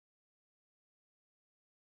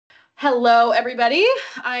Hello, everybody.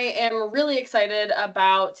 I am really excited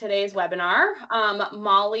about today's webinar.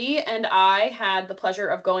 Molly and I had the pleasure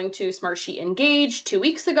of going to Smartsheet Engage 2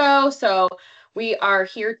 weeks ago. So we are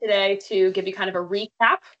here today to give you kind of a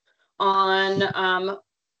recap on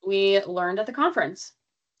we learned at the conference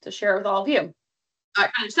to share with all of you. I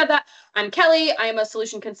kind of said that. I'm Kelly. I am a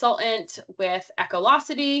solution consultant with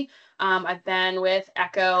Echolocity. I've been with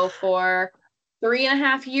Echo for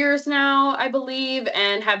 3.5 years now, I believe,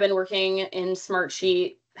 and have been working in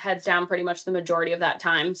Smartsheet heads down pretty much the majority of that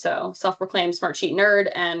time. So self-proclaimed Smartsheet nerd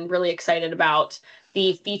and really excited about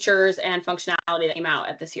the features and functionality that came out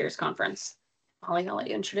at this year's conference. Molly, I'll let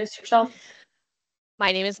you introduce yourself.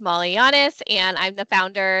 My name is Molly Yanus, and I'm the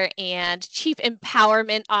founder and Chief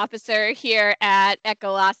Empowerment Officer here at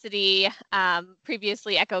Echolocity,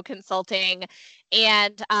 previously Echo Consulting,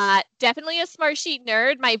 and definitely a Smartsheet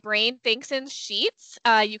nerd. My brain thinks in sheets.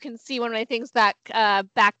 You can see one of my things back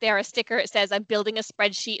there, a sticker. It says I'm building a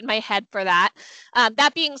spreadsheet in my head for that.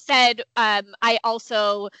 That being said, I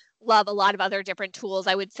also love a lot of other different tools.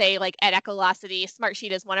 I would say, like at Echolocity,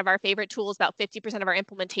 Smartsheet is one of our favorite tools. About 50% of our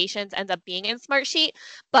implementations ends up being in Smartsheet,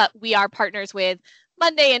 but we are partners with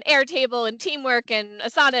Monday and Airtable and Teamwork and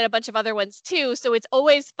Asana and a bunch of other ones too. So it's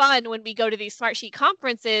always fun when we go to these Smartsheet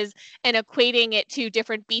conferences and equating it to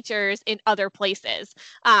different features in other places.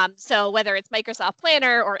 So whether it's Microsoft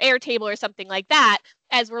Planner or Airtable or something like that,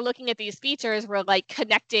 as we're looking at these features, we're like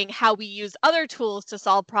connecting how we use other tools to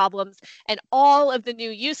solve problems and all of the new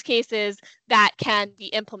use cases that can be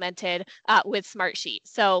implemented with Smartsheet.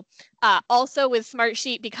 So also with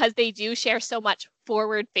Smartsheet, because they do share so much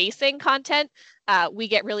forward-facing content, we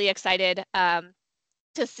get really excited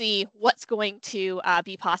to see what's going to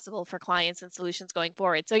be possible for clients and solutions going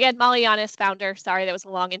forward. So again, Molly Yanus, founder. Sorry, that was a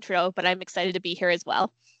long intro, but I'm excited to be here as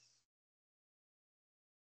well.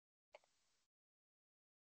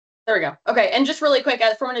 There we go. Okay, and just really quick,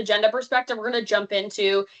 from an agenda perspective, we're going to jump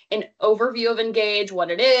into an overview of Engage,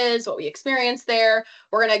 what it is, what we experienced there.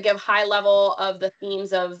 We're going to give high level of the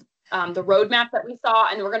themes of the roadmap that we saw,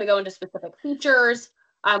 and we're going to go into specific features.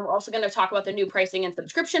 We're also going to talk about the new pricing and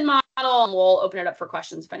subscription model, and we'll open it up for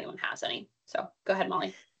questions if anyone has any. So go ahead,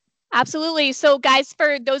 Molly. Absolutely. So guys,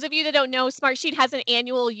 for those of you that don't know, Smartsheet has an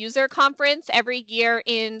annual user conference every year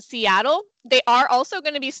in Seattle. They are also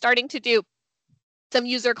going to be starting to do some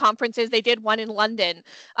user conferences. They did one in London.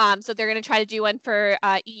 So they're going to try to do one for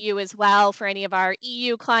EU as well for any of our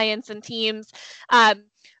EU clients and teams.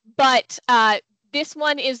 But this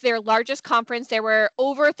one is their largest conference. There were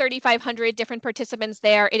over 3,500 different participants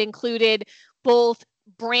there. It included both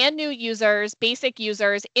brand new users, basic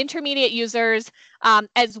users, intermediate users,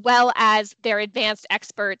 as well as their advanced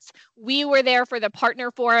experts. We were there for the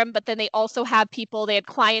partner forum, but then they also had people, they had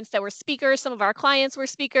clients that were speakers. Some of our clients were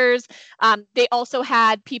speakers. They also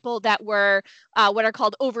had people that were what are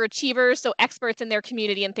called overachievers, so experts in their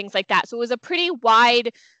community and things like that. So it was a pretty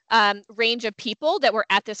wide range of people that were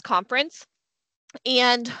at this conference.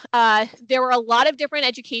 And there were a lot of different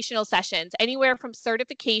educational sessions, anywhere from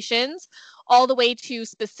certifications all the way to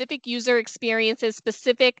specific user experiences,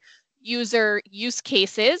 specific user use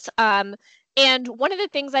cases. And one of the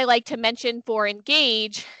things I like to mention for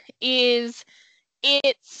Engage is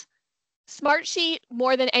it's Smartsheet,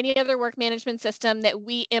 more than any other work management system that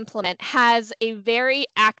we implement, has a very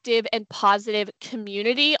active and positive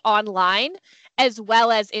community online as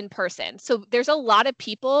well as in person. So there's a lot of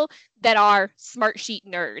people that are Smartsheet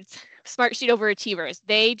nerds, Smartsheet overachievers.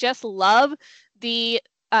 They just love the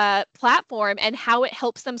platform and how it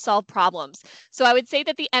helps them solve problems. So I would say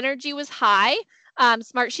that the energy was high.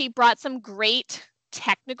 Smartsheet brought some great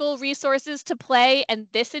technical resources to play, and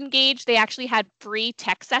this Engage, they actually had free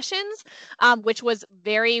tech sessions, which was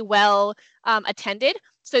very well attended.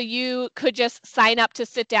 So you could just sign up to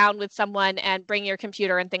sit down with someone and bring your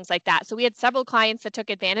computer and things like that. So we had several clients that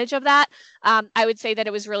took advantage of that. I would say that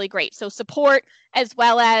it was really great. So support as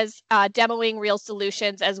well as demoing real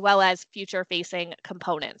solutions as well as future-facing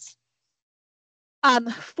components.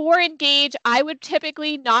 For Engage, I would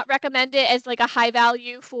typically not recommend it as like a high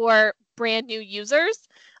value for brand new users.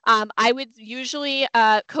 I would usually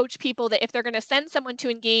coach people that if they're going to send someone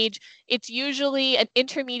to Engage, it's usually an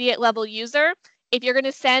intermediate level user. If you're going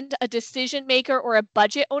to send a decision maker or a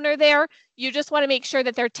budget owner there, you just want to make sure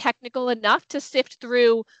that they're technical enough to sift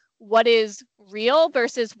through what is real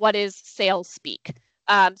versus what is sales speak.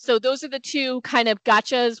 So those are the two kind of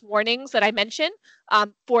gotchas, warnings that I mentioned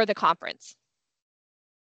for the conference.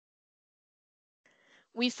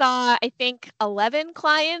 We saw, I think, 11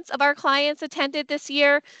 of our clients attended this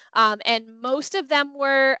year, and most of them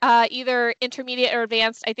were either intermediate or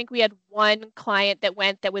advanced. I think we had one client that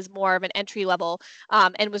went that was more of an entry level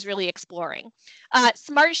and was really exploring.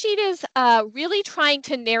 Smartsheet is really trying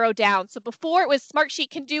to narrow down. So before it was Smartsheet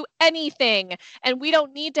can do anything, and we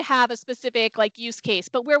don't need to have a specific like use case.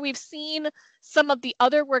 But where we've seen some of the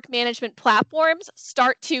other work management platforms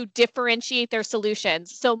start to differentiate their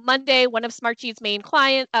solutions. So Monday, one of Smartsheet's main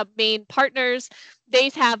partners, they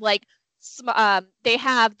have like they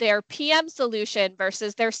have their PM solution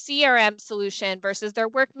versus their CRM solution versus their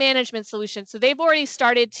work management solution. So they've already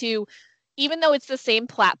started to, even though it's the same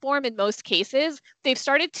platform in most cases, they've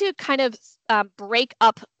started to kind of break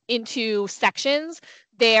up into sections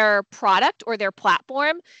their product or their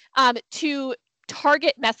platform to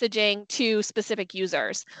target messaging to specific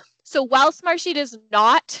users. So while Smartsheet is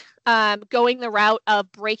not going the route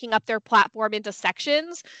of breaking up their platform into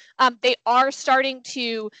sections, they are starting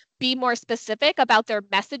to be more specific about their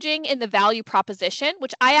messaging in the value proposition,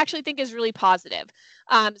 which I actually think is really positive.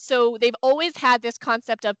 So they've always had this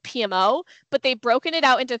concept of PMO, but they've broken it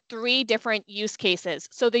out into 3 different use cases.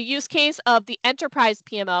 So the use case of the enterprise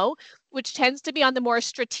PMO, which tends to be on the more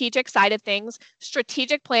strategic side of things,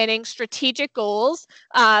 strategic planning, strategic goals,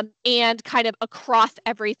 and kind of across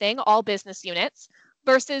everything, all business units,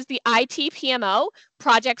 versus the IT PMO,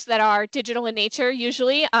 projects that are digital in nature,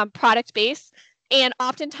 usually product-based, and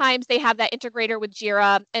oftentimes they have that integrator with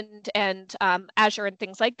Jira and Azure and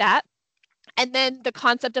things like that. And then the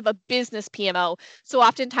concept of a business PMO. So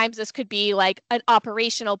oftentimes this could be like an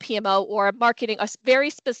operational PMO or a marketing, a very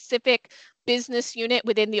specific business unit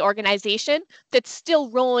within the organization that's still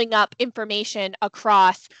rolling up information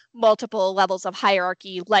across multiple levels of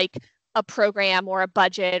hierarchy, like a program or a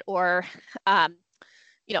budget or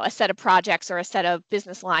a set of projects or a set of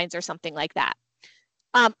business lines or something like that.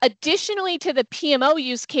 Additionally to the PMO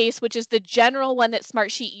use case, which is the general one that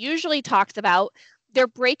Smartsheet usually talks about, they're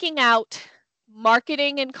breaking out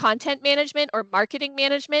marketing and content management or marketing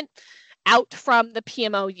management out from the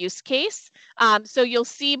PMO use case. So you'll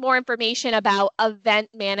see more information about event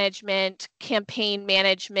management, campaign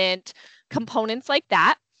management, components like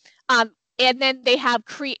that. And then they have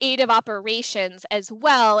creative operations as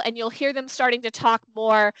well. And you'll hear them starting to talk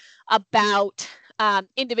more about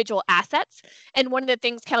individual assets. And one of the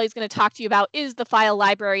things Kelly's going to talk to you about is the file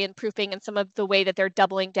library and proofing and some of the way that they're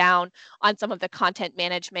doubling down on some of the content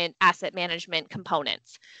management, asset management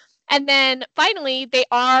components. And then finally, they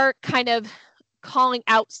are kind of calling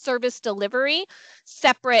out service delivery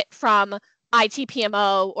separate from IT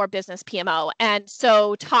PMO or business PMO. And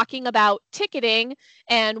so talking about ticketing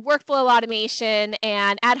and workflow automation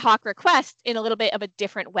and ad hoc requests in a little bit of a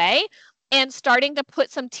different way, and starting to put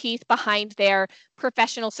some teeth behind their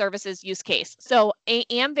professional services use case. So I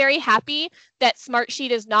am very happy that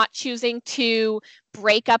Smartsheet is not choosing to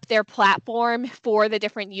break up their platform for the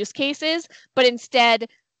different use cases, but instead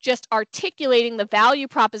just articulating the value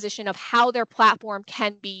proposition of how their platform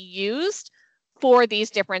can be used for these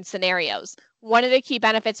different scenarios. One of the key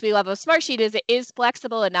benefits we love of Smartsheet is it is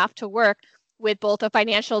flexible enough to work with both a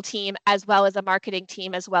financial team as well as a marketing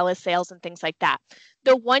team, as well as sales and things like that.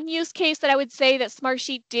 The one use case that I would say that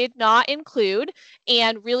Smartsheet did not include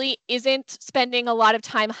and really isn't spending a lot of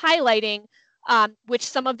time highlighting, which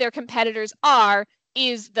some of their competitors are,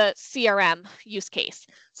 is the CRM use case.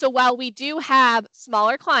 So while we do have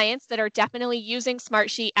smaller clients that are definitely using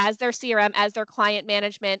Smartsheet as their CRM, as their client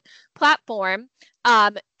management platform,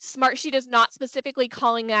 Smartsheet is not specifically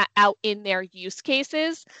calling that out in their use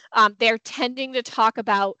cases. They're tending to talk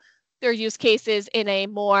about their use cases in a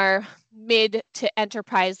more mid to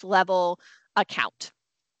enterprise level account.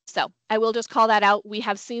 So I will just call that out. We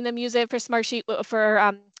have seen them use it for Smartsheet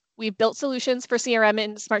we've built solutions for CRM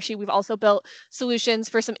in Smartsheet. We've also built solutions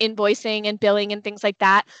for some invoicing and billing and things like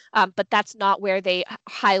that. But that's not where they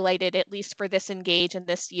highlighted, at least for this Engage and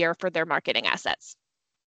this year, for their marketing assets.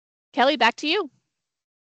 Kelly, back to you.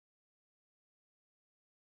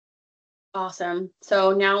 Awesome.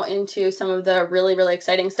 So now into some of the really, really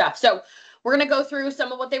exciting stuff. So we're going to go through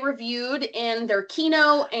some of what they reviewed in their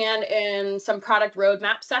keynote and in some product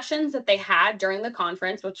roadmap sessions that they had during the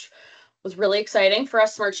conference, which was really exciting for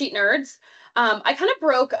us Smartsheet nerds. I kind of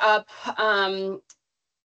broke up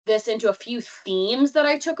this into a few themes that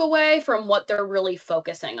I took away from what they're really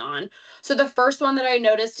focusing on. So the first one that I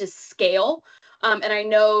noticed is scale. And I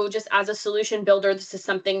know just as a solution builder, this is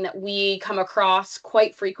something that we come across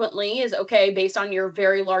quite frequently is, okay, based on your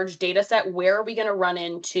very large data set, where are we going to run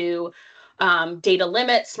into data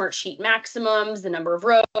limits, Smartsheet maximums, the number of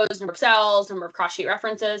rows, number of cells, number of cross-sheet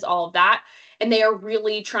references, all of that. And they are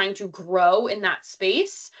really trying to grow in that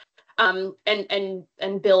space and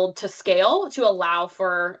build to scale to allow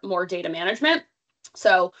for more data management.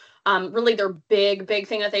 So really their big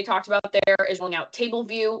thing that they talked about there is rolling out table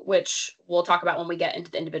view, which we'll talk about when we get into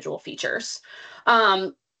the individual features.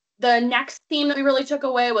 The next theme that we really took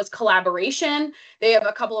away was collaboration. They have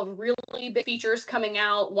a couple of really big features coming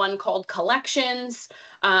out, one called collections.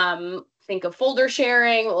 Think of folder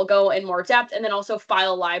sharing, we'll go in more depth, and then also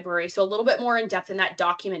file library. So a little bit more in depth in that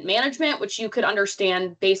document management, which you could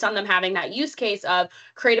understand based on them having that use case of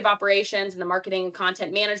creative operations and the marketing and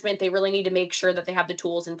content management. They really need to make sure that they have the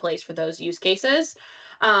tools in place for those use cases.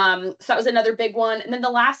 So that was another big one. And then the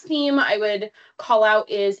last theme I would call out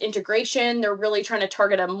is integration. They're really trying to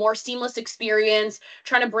target a more seamless experience,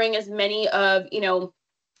 trying to bring as many of,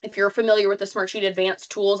 if you're familiar with the Smartsheet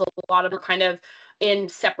Advanced tools, a lot of them are kind of in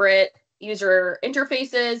separate user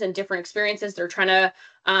interfaces and different experiences. They're trying to,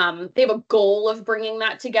 they have a goal of bringing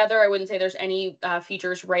that together. I wouldn't say there's any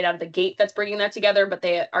features right out of the gate that's bringing that together, but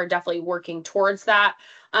they are definitely working towards that.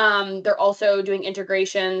 They're also doing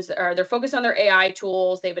integrations, or they're focused on their AI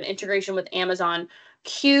tools. They have an integration with Amazon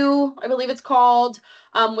Q, I believe it's called,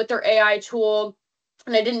 with their AI tool.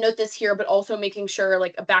 And I didn't note this here, but also making sure,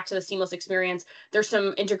 like, back to the seamless experience, there's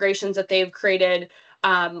some integrations that they've created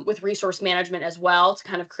with resource management as well to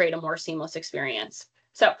kind of create a more seamless experience.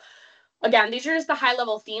 So again, these are just the high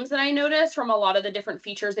level themes that I noticed from a lot of the different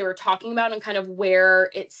features they were talking about and kind of where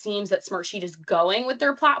it seems that Smartsheet is going with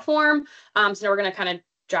their platform. So now we're going to kind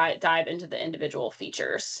of dive into the individual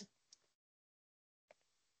features.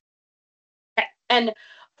 Okay. And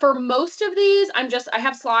for most of these, I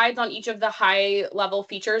have slides on each of the high level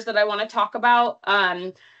features that I want to talk about.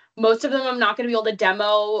 Most of them I'm not going to be able to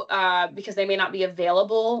demo because they may not be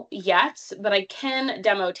available yet, but I can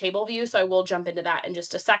demo table view, so I will jump into that in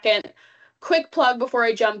just a second. Quick plug before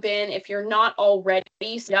I jump in, if you're not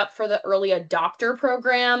already set up for the early adopter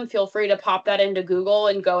program, feel free to pop that into Google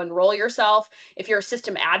and go enroll yourself. If you're a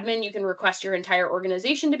system admin, you can request your entire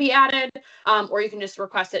organization to be added, or you can just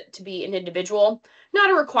request it to be an individual. Not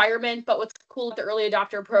a requirement, but what's cool with the early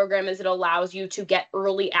adopter program is it allows you to get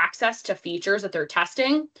early access to features that they're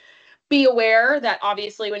testing. Be aware that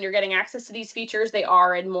obviously when you're getting access to these features, they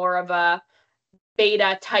are in more of a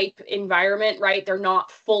beta type environment, right? They're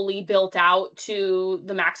not fully built out to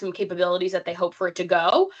the maximum capabilities that they hope for it to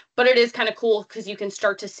go, but it is kind of cool because you can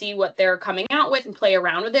start to see what they're coming out with and play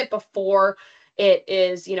around with it before it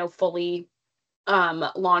is, fully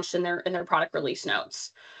launched in their product release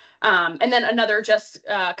notes. And then another just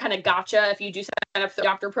kind of gotcha, if you do sign up for the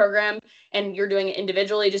adopter program and you're doing it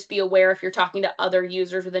individually, just be aware if you're talking to other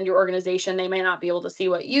users within your organization, they may not be able to see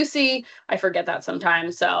what you see. I forget that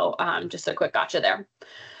sometimes. So just a quick gotcha there.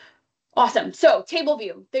 Awesome. So table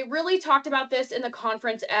view, they really talked about this in the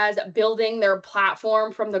conference as building their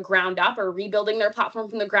platform from the ground up, or rebuilding their platform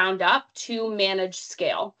from the ground up to manage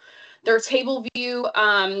scale. Their table view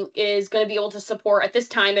is going to be able to support at this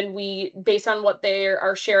time, and based on what they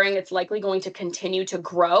are sharing, it's likely going to continue to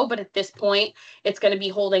grow. But at this point, it's going to be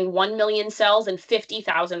holding 1 million cells and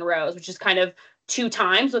 50,000 rows, which is kind of 2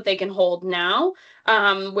 times what they can hold now,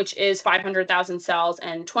 which is 500,000 cells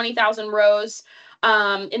and 20,000 rows.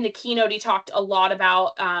 In the keynote, he talked a lot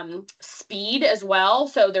about speed as well.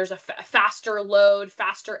 So there's a faster load,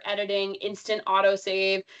 faster editing, instant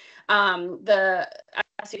autosave. The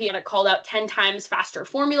SCP had it called out 10 times faster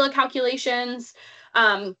formula calculations.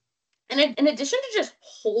 And in addition to just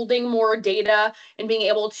holding more data and being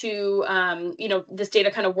able to, this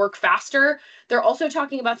data kind of work faster, they're also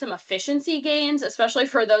talking about some efficiency gains, especially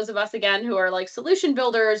for those of us, again, who are like solution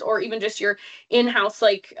builders or even just your in-house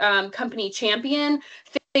company champion.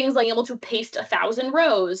 Things like able to paste 1,000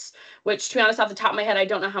 rows, which, to be honest, off the top of my head, I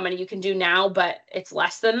don't know how many you can do now, but it's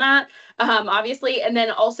less than that, obviously. And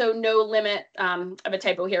then also no limit, I have a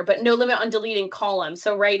typo here, but no limit on deleting columns.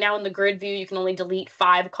 So right now in the grid view, you can only delete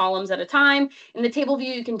 5 columns at a time. In the table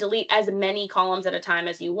view, you can delete as many columns at a time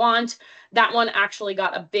as you want. That one actually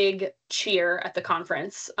got a big cheer at the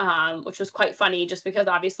conference, which was quite funny, just because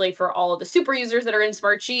obviously for all of the super users that are in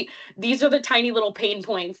Smartsheet, these are the tiny little pain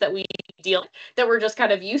points that we deal that we're just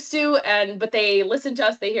kind of used to, but they listen to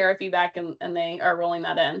us, they hear our feedback, and they are rolling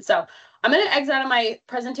that in. So I'm going to exit out of my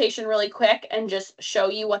presentation really quick and just show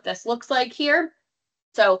you what this looks like here.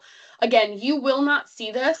 So again, you will not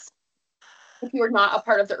see this if you are not a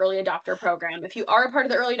part of the early adopter program. If you are a part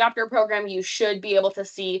of the early adopter program, you should be able to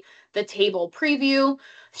see the table preview.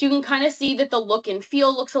 So you can kind of see that the look and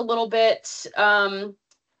feel looks a little bit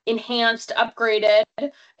enhanced, upgraded,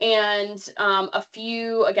 and a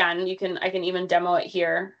few, again, I can even demo it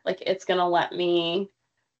here. Like it's gonna let me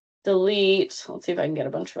delete, let's see if I can get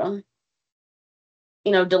a bunch of them.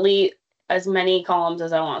 Delete as many columns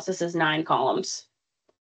as I want. So this is 9 columns.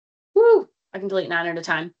 Woo! I can delete 9 at a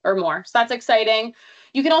time or more. So that's exciting.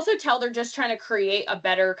 You can also tell they're just trying to create a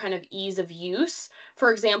better kind of ease of use.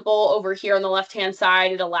 For example, over here on the left-hand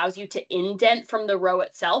side, it allows you to indent from the row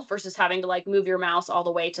itself versus having to like move your mouse all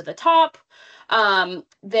the way to the top.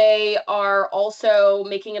 They are also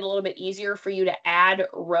making it a little bit easier for you to add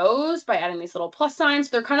rows by adding these little plus signs.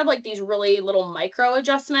 They're kind of like these really little micro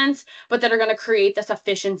adjustments, but that are going to create this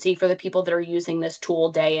efficiency for the people that are using this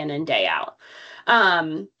tool day in and day out.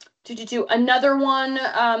 Another one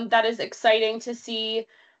that is exciting to see.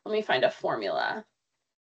 Let me find a formula.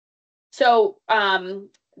 So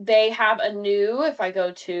they have a new, if I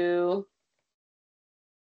go to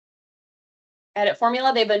edit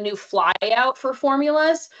formula, they have a new flyout for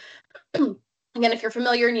formulas. Again, if you're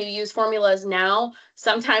familiar and you use formulas now,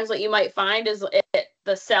 sometimes what you might find is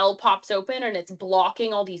the cell pops open and it's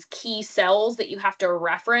blocking all these key cells that you have to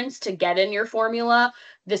reference to get in your formula.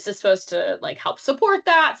 This is supposed to like help support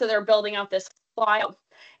that. So they're building out this flyout.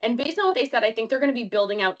 And based on what they said, I think they're going to be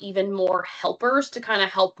building out even more helpers to kind of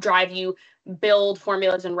help drive you build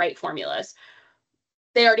formulas and write formulas.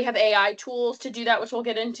 They already have AI tools to do that, which we'll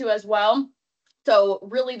get into as well. So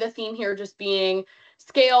really the theme here just being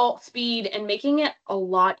scale, speed, and making it a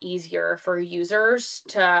lot easier for users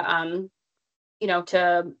to,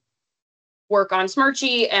 to work on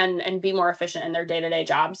Smartsheet and be more efficient in their day-to-day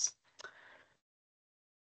jobs.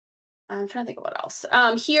 I'm trying to think of what else.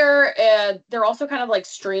 Here, they're also kind of like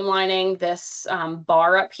streamlining this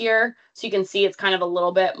bar up here. So you can see it's kind of a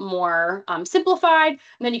little bit more simplified. And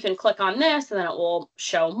then you can click on this and then it will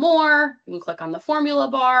show more. You can click on the formula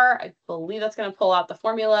bar. I believe that's going to pull out the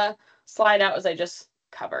formula slide out as I just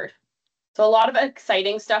covered. So a lot of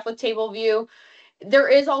exciting stuff with table view. There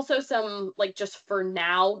is also some like just for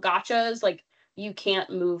now gotchas, like you can't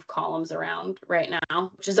move columns around right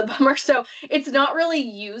now, which is a bummer. So it's not really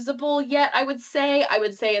usable yet, I would say. I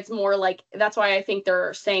would say it's more like, that's why I think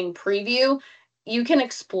they're saying preview. You can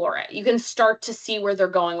explore it. You can start to see where they're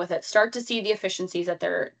going with it, start to see the efficiencies that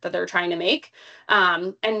they're trying to make.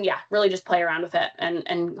 And yeah, really just play around with it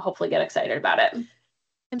and hopefully get excited about it.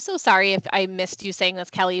 I'm so sorry if I missed you saying this,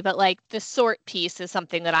 Kelly, but like the sort piece is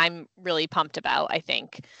something that I'm really pumped about, I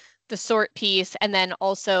think. The sort piece, and then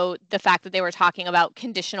also the fact that they were talking about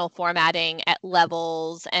conditional formatting at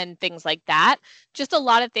levels and things like that. Just a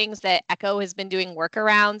lot of things that Echo has been doing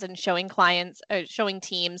workarounds and showing clients, showing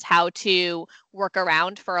teams how to work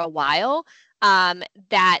around for a while.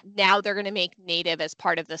 That now they're going to make native as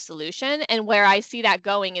part of the solution. And where I see that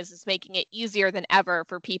going is making it easier than ever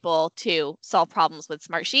for people to solve problems with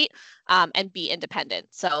Smartsheet and be independent.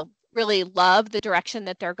 So really love the direction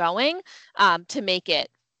that they're going to make it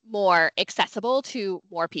more accessible to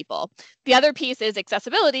more people. The other piece is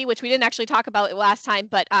accessibility, which we didn't actually talk about last time,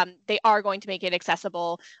 but they are going to make it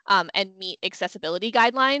accessible and meet accessibility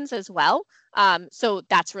guidelines as well. So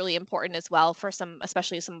that's really important as well for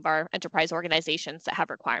especially some of our enterprise organizations that have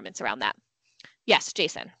requirements around that. Yes,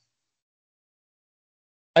 Jason.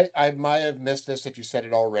 I might have missed this if you said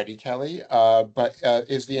it already, Kelly, but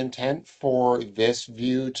is the intent for this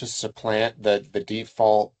view to supplant the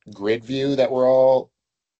default grid view that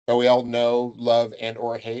we all know, love, and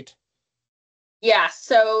or hate? Yeah,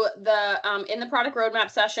 so in the product roadmap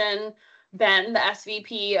session, Ben, the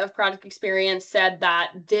SVP of product experience, said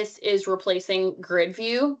that this is replacing grid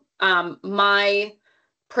view. My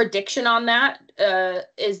prediction on that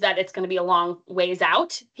is that it's going to be a long ways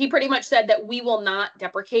out. He pretty much said that we will not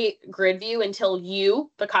deprecate grid view until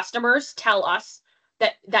you, the customers, tell us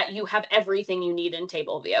that you have everything you need in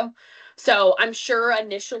table view. So I'm sure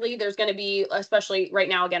initially there's going to be, especially right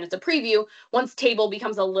now, again, it's a preview. Once table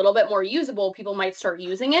becomes a little bit more usable, people might start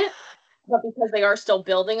using it. But because they are still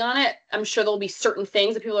building on it, I'm sure there'll be certain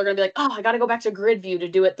things that people are going to be like, oh, I got to go back to grid view to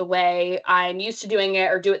do it the way I'm used to doing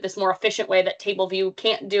it, or do it this more efficient way that table view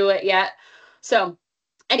can't do it yet. So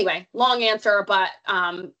anyway, long answer, but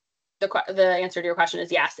the answer to your question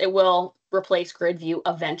is yes, it will replace grid view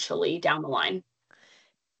eventually down the line.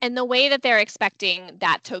 And the way that they're expecting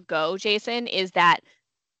that to go, Jason, is that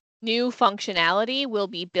new functionality will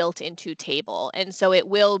be built into table. And so it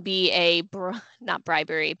will be not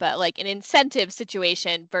bribery, but like an incentive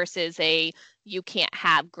situation versus you can't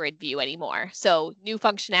have grid view anymore. So new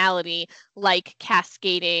functionality like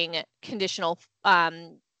cascading conditional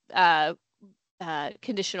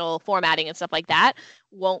conditional formatting and stuff like that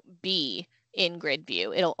won't be in grid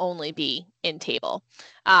view. It'll only be in table.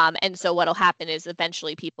 And so what'll happen is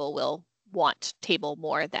eventually people will want table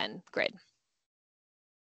more than grid.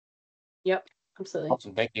 Yep, absolutely.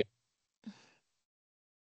 Awesome, thank you.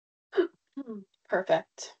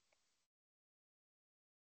 Perfect.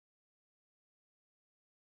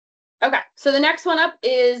 Okay, so the next one up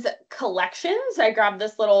is collections. I grabbed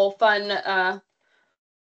this little fun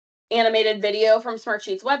animated video from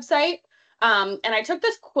Smartsheet's website. And I took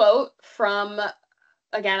this quote from,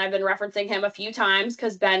 again, I've been referencing him a few times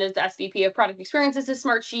because Ben is the SVP of Product Experiences at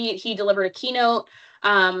Smartsheet. He delivered a keynote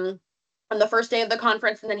on the first day of the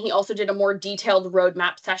conference, and then he also did a more detailed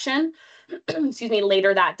roadmap session, excuse me,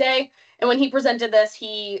 later that day. And when he presented this,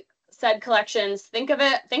 he said collections, think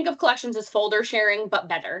of collections as folder sharing, but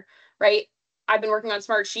better, right? I've been working on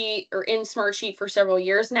Smartsheet or in Smartsheet for several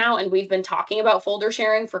years now, and we've been talking about folder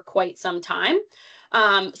sharing for quite some time.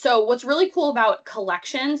 So what's really cool about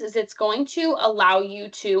collections is it's going to allow you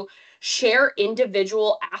to share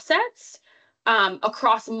individual assets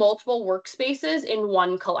across multiple workspaces in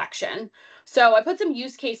one collection. So I put some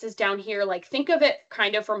use cases down here, like think of it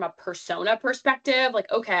kind of from a persona perspective, like,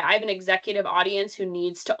 okay, I have an executive audience who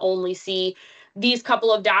needs to only see these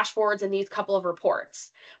couple of dashboards and these couple of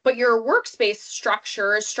reports. But your workspace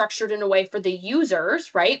structure is structured in a way for the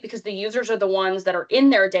users, right? Because the users are the ones that are in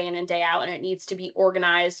there day in and day out, and it needs to be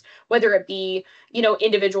organized, whether it be, you know,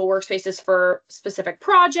 individual workspaces for specific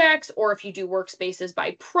projects, or if you do workspaces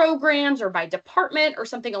by programs or by department or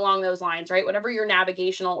something along those lines, right? Whatever your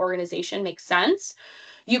navigational organization makes sense.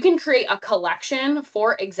 You can create a collection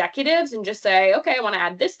for executives and just say, okay, I want to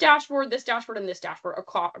add this dashboard, and this dashboard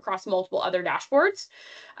across multiple other dashboards.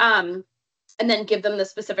 And then give them the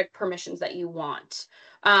specific permissions that you want.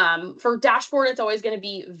 For dashboard, it's always going to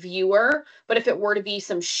be viewer, but if it were to be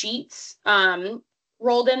some sheets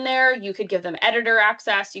rolled in there, you could give them editor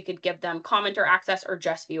access, you could give them commenter access, or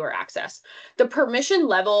just viewer access. The permission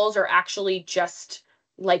levels are actually just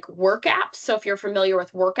like work apps. So if you're familiar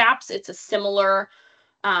with work apps, it's a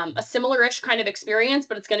similar-ish kind of experience,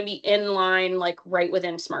 but it's going to be inline, like right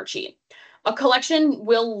within Smartsheet. A collection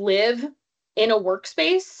will live in a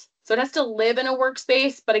workspace. So it has to live in a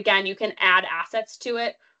workspace, but again, you can add assets to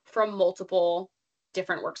it from multiple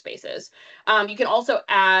different workspaces. You can also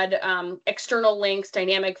add external links,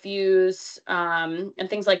 dynamic views, and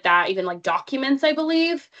things like that, even like documents, I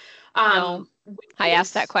believe. No, I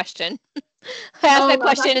asked that question. I asked that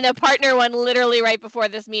question in the partner one literally right before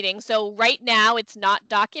this meeting. So right now it's not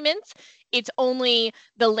documents. It's only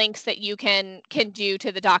the links that you can do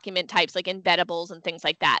to the document types, like embeddables and things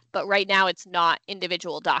like that. But right now it's not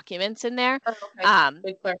individual documents in there. Oh, okay.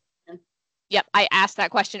 Big clarification. Yep, I asked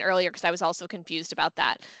that question earlier because I was also confused about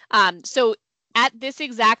that. So at this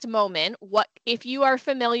exact moment, what if you are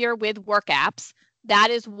familiar with work apps,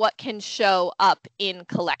 that is what can show up in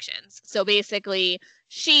collections. So basically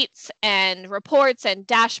sheets and reports and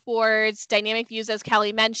dashboards, dynamic views, as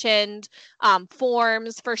Kelly mentioned,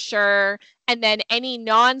 forms for sure, and then any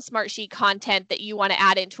non-Smartsheet content that you want to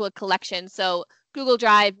add into a collection. So Google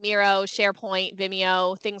Drive, Miro, SharePoint,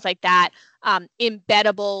 Vimeo, things like that,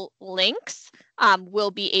 embeddable links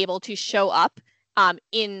will be able to show up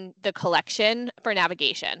in the collection for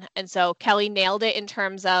navigation. And so Kelly nailed it in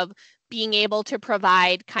terms of being able to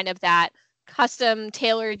provide kind of that custom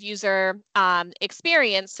tailored user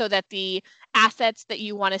experience so that the assets that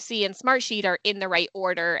you want to see in Smartsheet are in the right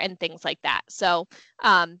order and things like that. So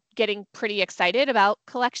getting pretty excited about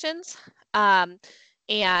collections.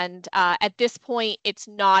 And at this point, it's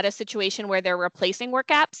not a situation where they're replacing work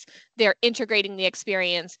apps. They're integrating the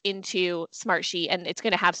experience into Smartsheet, and it's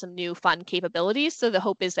going to have some new fun capabilities. So the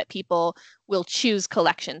hope is that people will choose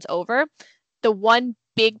collections over. The one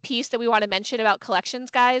big piece that we want to mention about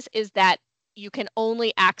collections, guys, is that you can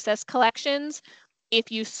only access collections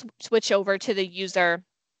if you switch over to the user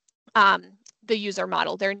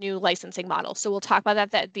model, their new licensing model. So we'll talk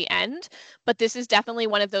about that at the end, but this is definitely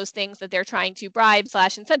one of those things that they're trying to bribe /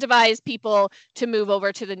 incentivize people to move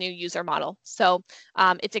over to the new user model. So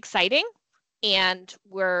it's exciting, and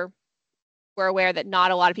we're aware that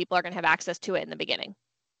not a lot of people are going to have access to it in the beginning.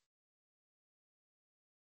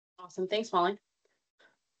 Awesome. Thanks, Molly.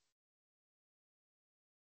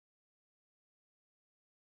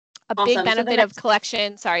 A big benefit of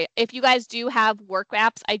collection, sorry, if you guys do have work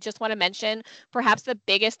apps, I just want to mention, perhaps the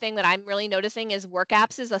biggest thing that I'm really noticing is work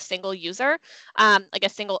apps is a single user, like a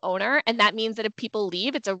single owner. And that means that if people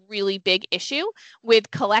leave, it's a really big issue.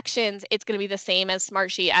 With collections, it's going to be the same as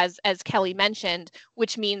Smartsheet, as Kelly mentioned,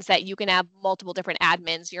 which means that you can have multiple different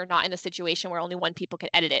admins. You're not in a situation where only one people can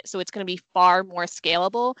edit it. So it's going to be far more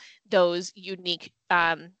scalable, those unique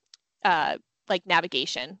like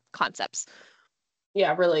navigation concepts.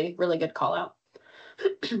 Yeah, really, really good call out.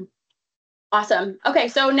 Awesome. Okay,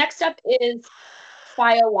 so next up is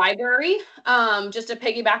file library. Just to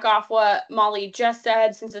piggyback off what Molly just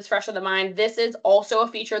said, since it's fresh on the mind, this is also a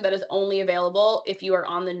feature that is only available if you are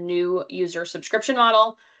on the new user subscription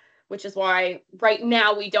model, which is why right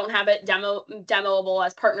now we don't have it demoable.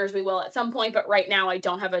 As partners we will at some point, but right now I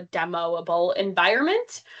don't have a demoable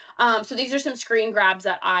environment. So these are some screen grabs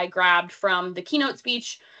that I grabbed from the keynote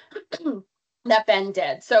speech that Ben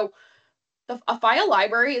did. So a file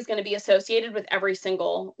library is going to be associated with every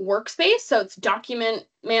single workspace. So it's document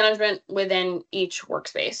management within each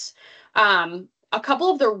workspace. A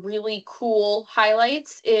couple of the really cool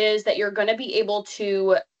highlights is that you're going to be able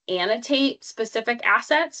to annotate specific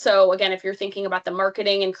assets. So again, if you're thinking about the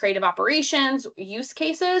marketing and creative operations use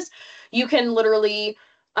cases, you can literally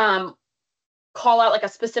call out like a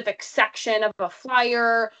specific section of a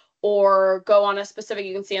flyer or go on a specific,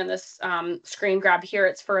 you can see on this screen grab here,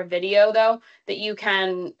 it's for a video though, that you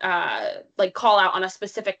can like call out on a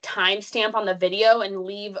specific timestamp on the video and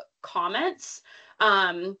leave comments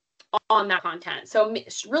on that content. So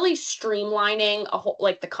really streamlining a whole,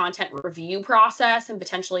 like the content review process and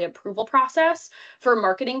potentially approval process for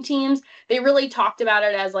marketing teams. They really talked about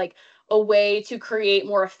it as like a way to create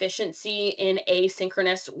more efficiency in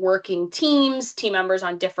asynchronous working teams, team members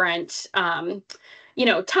on different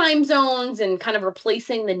time zones, and kind of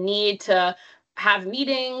replacing the need to have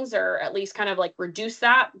meetings, or at least kind of like reduce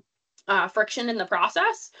that friction in the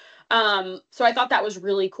process. So I thought that was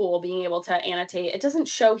really cool, being able to annotate. It doesn't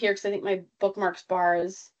show here because I think my bookmarks bar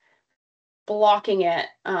is blocking it.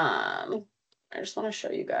 I just want to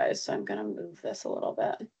show you guys, so I'm going to move this a little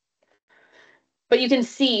bit. But you can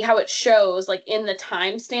see how it shows like in the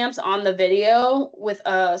timestamps on the video with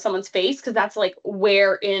someone's face, because that's like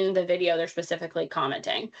where in the video they're specifically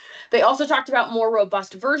commenting. They also talked about more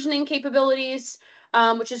robust versioning capabilities,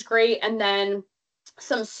 which is great. And then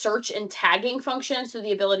some search and tagging functions, so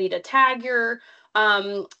the ability to tag your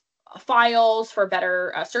files for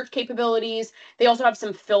better search capabilities. They also have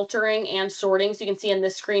some filtering and sorting. So you can see in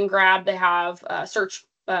this screen grab, they have search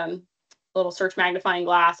little search magnifying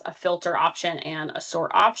glass, a filter option, and a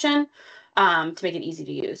sort option to make it easy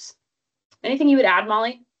to use. Anything you would add,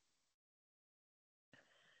 Molly?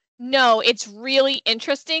 No, it's really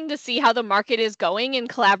interesting to see how the market is going in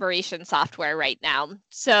collaboration software right now.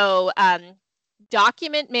 So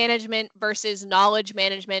document management versus knowledge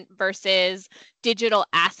management versus digital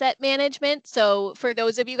asset management. So for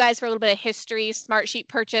those of you guys, for a little bit of history, Smartsheet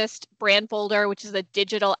purchased Brandfolder, which is a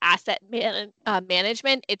digital asset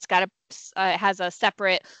management. It's got has a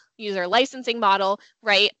separate user licensing model,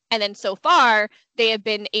 right? And then so far, they have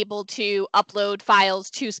been able to upload files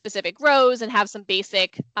to specific rows and have some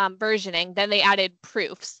basic versioning. Then they added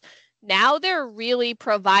proofs. Now they're really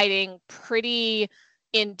providing pretty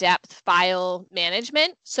in-depth file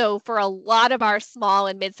management. So for a lot of our small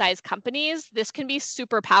and mid-sized companies, this can be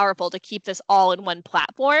super powerful to keep this all in one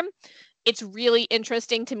platform. It's really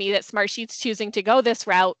interesting to me that Smartsheet's choosing to go this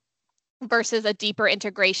route versus a deeper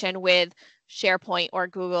integration with SharePoint or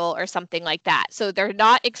Google or something like that. So they're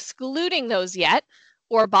not excluding those yet,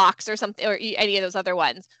 or Box or something, or any of those other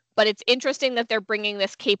ones. But it's interesting that they're bringing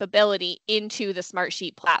this capability into the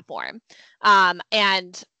Smartsheet platform.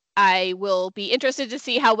 And I will be interested to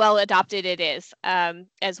see how well adopted it is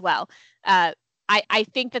as well. I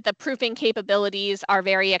think that the proofing capabilities are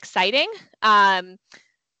very exciting.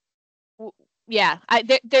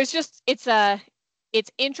 There's just, it's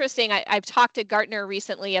interesting. I've talked to Gartner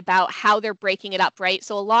recently about how they're breaking it up, right?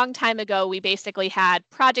 So a long time ago, we basically had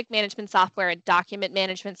project management software and document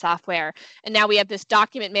management software. And now we have this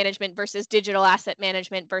document management versus digital asset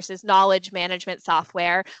management versus knowledge management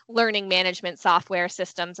software, learning management software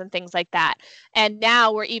systems, and things like that. And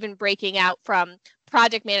now we're even breaking out from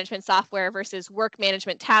project management software versus work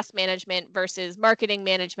management, task management versus marketing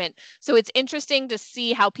management. So it's interesting to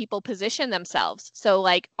see how people position themselves. So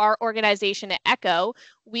like our organization at Echo,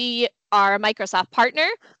 we are a Microsoft partner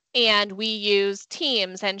and we use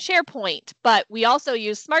Teams and SharePoint, but we also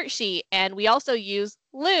use Smartsheet and we also use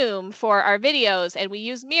Loom for our videos, and we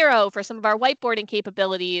use Miro for some of our whiteboarding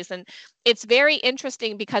capabilities. And it's very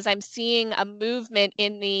interesting because I'm seeing a movement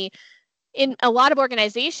in a lot of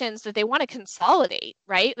organizations that they want to consolidate,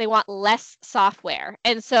 right? They want less software.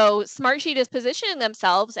 And so Smartsheet is positioning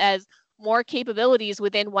themselves as more capabilities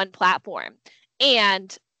within one platform.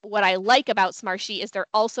 And what I like about Smartsheet is they're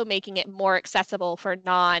also making it more accessible for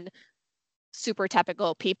non-super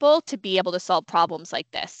technical people to be able to solve problems like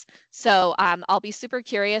this. So I'll be super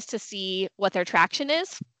curious to see what their traction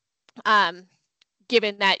is.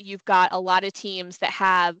 Given that you've got a lot of teams that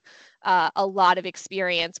have a lot of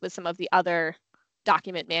experience with some of the other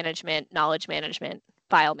document management, knowledge management,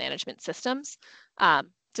 file management systems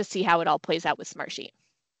to see how it all plays out with Smartsheet.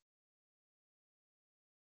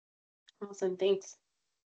 Awesome, thanks.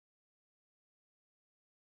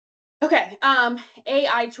 Okay,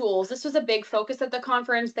 AI tools. This was a big focus at the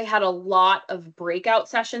conference. They had a lot of breakout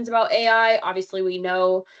sessions about AI. Obviously, we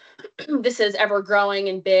know this is ever growing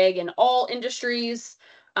and big in all industries,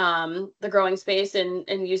 the growing space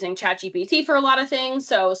and using ChatGPT for a lot of things.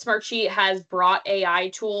 So Smartsheet has brought AI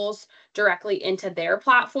tools directly into their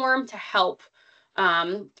platform to help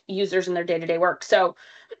users in their day-to-day work. So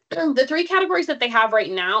the three categories that they have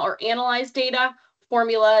right now are analyze data,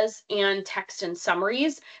 formulas, and text and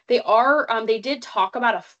summaries. They did talk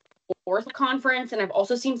about a fourth conference, and I've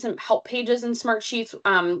also seen some help pages in Smartsheet's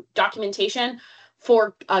documentation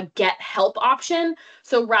for a get help option.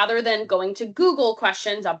 So rather than going to Google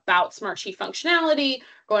questions about Smartsheet functionality,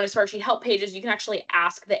 going to Smartsheet help pages, you can actually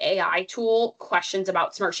ask the AI tool questions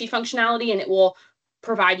about Smartsheet functionality, and it will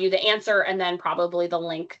provide you the answer and then probably the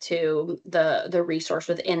link to the resource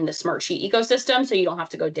within the Smartsheet ecosystem, so you don't have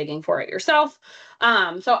to go digging for it yourself.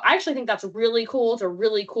 So I actually think that's really cool. It's a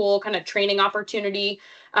really cool kind of training opportunity,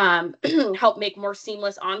 help make more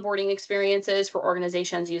seamless onboarding experiences for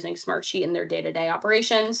organizations using Smartsheet in their day-to-day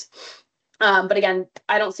operations. But again,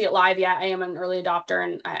 I don't see it live yet. I am an early adopter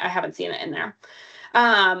and I haven't seen it in there.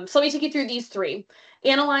 So let me take you through these three.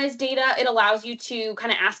 Analyze data, it allows you to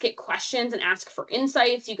kind of ask it questions and ask for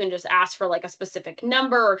insights. You can just ask for like a specific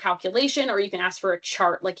number or calculation, or you can ask for a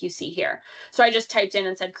chart like you see here. So I just typed in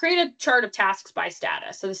and said, create a chart of tasks by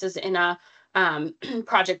status. So this is in a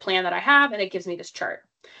project plan that I have, and it gives me this chart.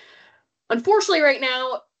 Unfortunately, right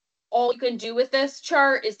now, all you can do with this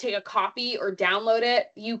chart is take a copy or download it.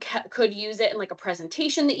 You could use it in like a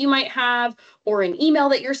presentation that you might have or an email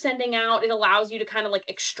that you're sending out. It allows you to kind of like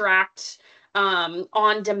extract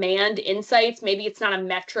on-demand insights. Maybe it's not a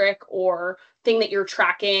metric or thing that you're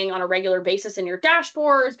tracking on a regular basis in your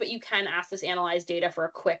dashboards, but you can ask this analyze data for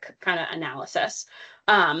a quick kind of analysis.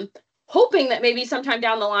 Hoping that maybe sometime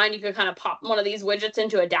down the line you could kind of pop one of these widgets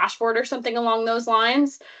into a dashboard or something along those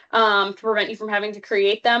lines to prevent you from having to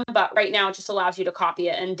create them. But right now it just allows you to copy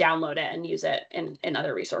it and download it and use it in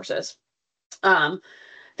other resources.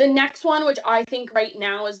 The next one, which I think right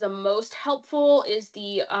now is the most helpful, is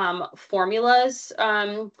the formulas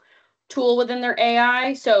tool within their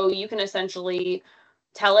AI. So you can essentially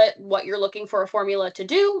tell it what you're looking for a formula to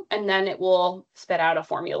do, and then it will spit out a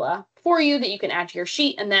formula for you that you can add to your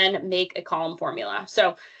sheet and then make a column formula.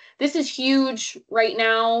 So this is huge right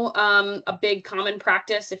now. A big common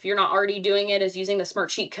practice, if you're not already doing it, is using the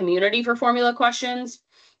Smartsheet community for formula questions.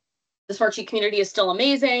 The Smartsheet community is still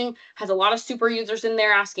amazing, has a lot of super users in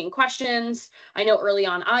there asking questions. I know early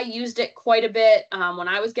on I used it quite a bit when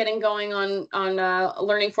I was getting going on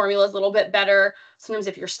learning formulas a little bit better. Sometimes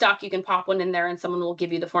if you're stuck, you can pop one in there and someone will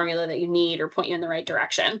give you the formula that you need or point you in the right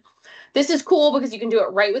direction. This is cool because you can do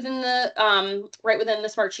it right within the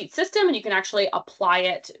Smartsheet system, and you can actually apply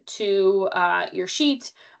it to your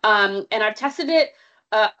sheet. And I've tested it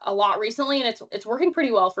a lot recently, and it's working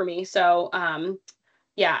pretty well for me. So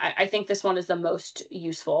yeah, I think this one is the most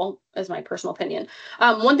useful, as my personal opinion.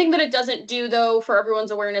 One thing that it doesn't do, though, for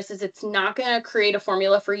everyone's awareness, is it's not going to create a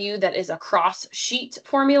formula for you that is a cross-sheet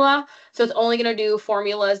formula. So it's only going to do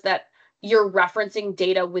formulas that you're referencing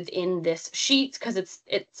data within this sheet, because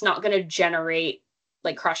it's not going to generate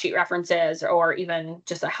like cross-sheet references or even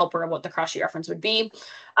just a helper of what the cross-sheet reference would be.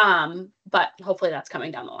 But hopefully that's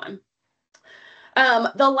coming down the line.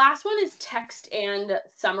 The last one is text and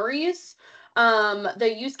summaries.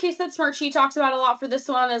 The use case that Smartsheet talks about a lot for this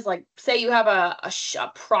one is like, say you have a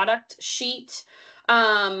product sheet,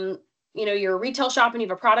 you're a retail shop and you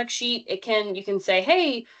have a product sheet. You can say,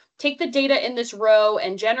 hey, take the data in this row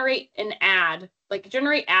and generate an ad, like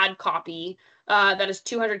generate ad copy that is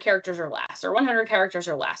 200 characters or less, or 100 characters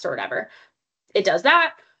or less, or whatever. It does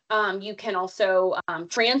that. You can also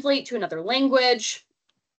translate to another language.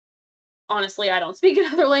 Honestly, I don't speak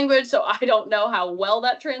another language, so I don't know how well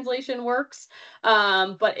that translation works,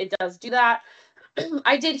 but it does do that.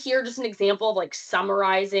 I did hear just an example of like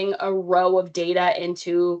summarizing a row of data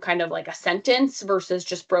into kind of like a sentence versus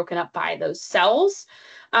just broken up by those cells.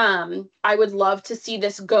 I would love to see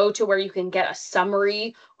this go to where you can get a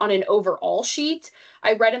summary on an overall sheet.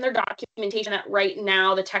 I read in their documentation that right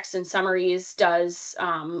now the text and summaries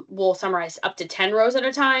will summarize up to 10 rows at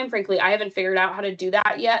a time. Frankly, I haven't figured out how to do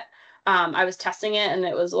that yet. I was testing it and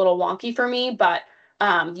it was a little wonky for me, but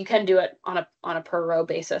you can do it on a per row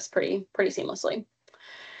basis pretty seamlessly.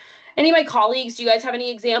 Any of my colleagues, do you guys have any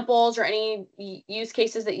examples or any use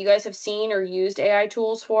cases that you guys have seen or used AI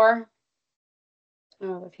tools for? I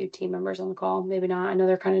have a few team members on the call. Maybe not. I know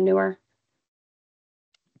they're kind of newer.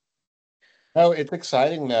 Oh, it's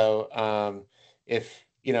exciting though. If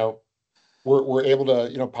we're able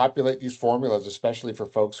to populate these formulas, especially for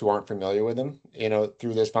folks who aren't familiar with them,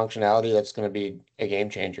 through this functionality, that's going to be a game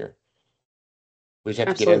changer. We just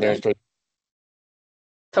have to get in there and Absolutely. start.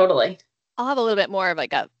 Totally. I'll have a little bit more of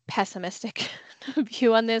like a pessimistic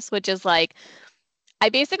view on this, which is like, I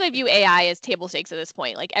basically view AI as table stakes at this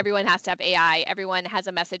point. Like everyone has to have AI. Everyone has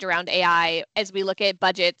a message around AI. As we look at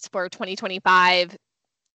budgets for 2025,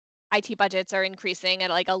 IT budgets are increasing at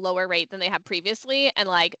like a lower rate than they have previously. And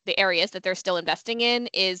like the areas that they're still investing in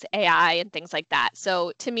is AI and things like that.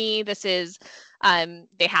 So to me, this is,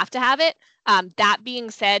 they have to have it. That being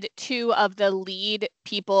said, two of the lead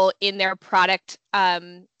people in their product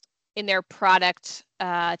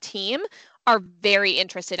team are very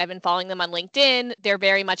interested. I've been following them on LinkedIn. They're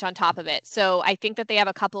very much on top of it. So I think that they have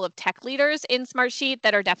a couple of tech leaders in Smartsheet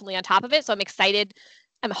that are definitely on top of it. So I'm excited.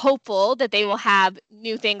 I'm hopeful that they will have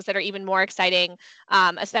new things that are even more exciting,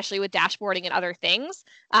 especially with dashboarding and other things.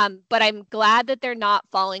 But I'm glad that they're not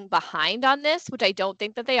falling behind on this, which I don't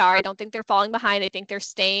think that they are. I don't think they're falling behind. I think they're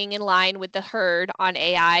staying in line with the herd on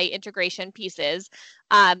AI integration pieces.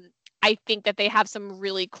 I think that they have some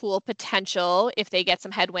really cool potential if they get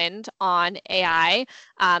some headwind on AI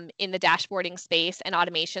in the dashboarding space and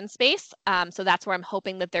automation space. So that's where I'm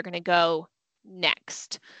hoping that they're going to go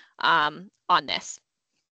next on this.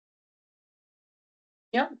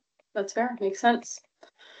 Yep, that's fair. Makes sense.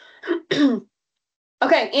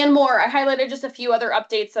 Okay, and more. I highlighted just a few other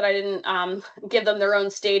updates that I didn't give them their own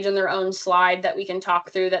stage and their own slide that we can talk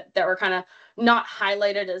through that were kind of not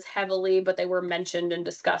highlighted as heavily, but they were mentioned and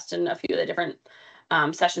discussed in a few of the different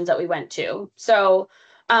sessions that we went to. So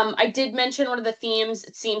I did mention one of the themes.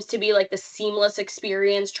 It seems to be like the seamless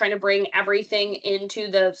experience, trying to bring everything into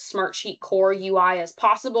the Smartsheet core UI as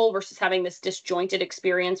possible versus having this disjointed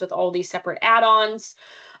experience with all these separate add-ons.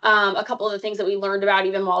 A couple of the things that we learned about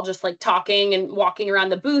even while just like talking and walking around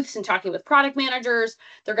the booths and talking with product managers,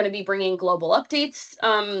 they're going to be bringing global updates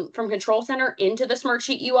from Control Center into the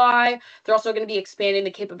Smartsheet UI. They're also going to be expanding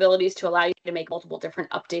the capabilities to allow you to make multiple different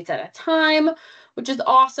updates at a time, which is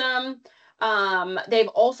awesome. They've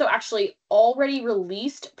also actually already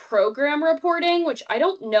released program reporting, which I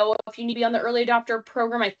don't know if you need to be on the early adopter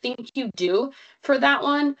program. I think you do for that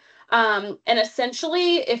one. And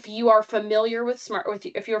essentially, if you are familiar with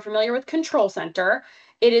Control Center,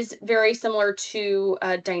 it is very similar to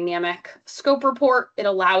a dynamic scope report. It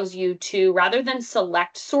allows you to, rather than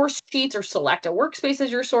select source sheets or select a workspace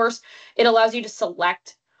as your source, it allows you to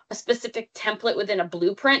select a specific template within a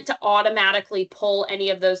blueprint to automatically pull any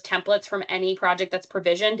of those templates from any project that's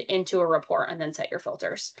provisioned into a report and then set your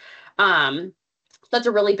filters. That's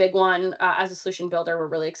a really big one. As a solution builder, we're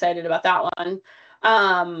really excited about that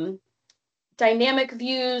one. Dynamic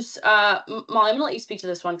views. Molly, I'm gonna let you speak to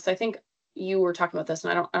this one because I think you were talking about this,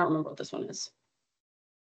 and I don't remember what this one is.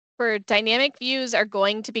 For dynamic views are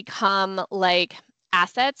going to become like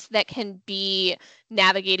assets that can be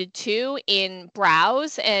navigated to in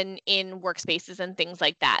browse and in workspaces and things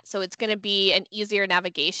like that. So it's going to be an easier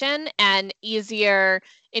navigation and easier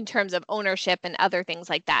in terms of ownership and other things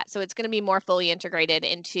like that. So it's going to be more fully integrated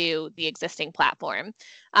into the existing platform.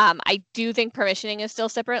 I do think permissioning is still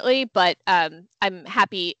separately, but I'm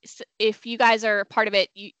happy if you guys are part of it.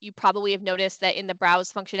 You probably have noticed that in the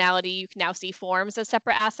browse functionality, you can now see forms as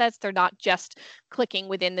separate assets. They're not just clicking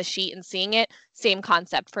within the sheet and seeing it. Same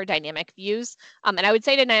concept for dynamic views. And I would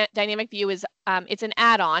say dynamic view is it's an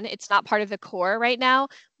add-on. It's not part of the core right now,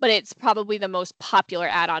 but it's probably the most popular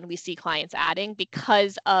add-on we see clients adding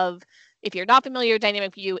because of, if you're not familiar with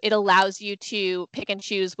dynamic view, it allows you to pick and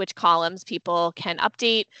choose which columns people can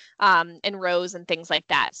update and rows and things like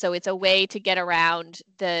that. So it's a way to get around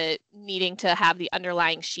the needing to have the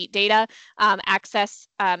underlying sheet data access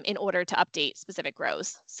in order to update specific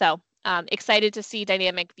rows. So excited to see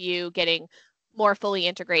dynamic view getting more fully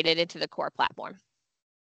integrated into the core platform.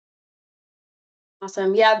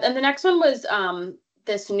 Awesome. Yeah, and the next one was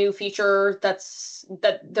this new feature that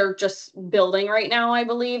they're just building right now, I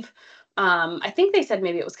believe. I think they said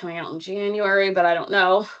maybe it was coming out in January, but I don't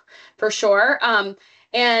know for sure.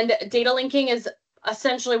 And data linking is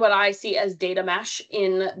essentially what I see as data mesh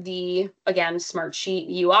in the, again, Smartsheet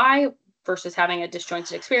UI versus having a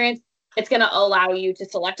disjointed experience. It's going to allow you to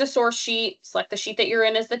select a source sheet, select the sheet that you're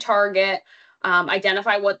in as the target,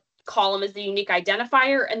 identify what column is the unique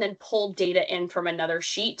identifier, and then pull data in from another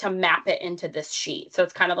sheet to map it into this sheet. So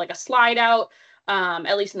it's kind of like a slide out,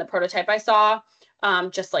 at least in the prototype I saw,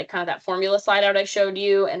 just like kind of that formula slide out I showed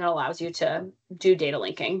you, and it allows you to do data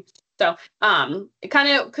linking. So it kind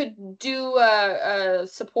of could do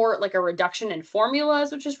support like a reduction in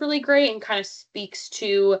formulas, which is really great and kind of speaks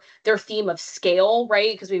to their theme of scale,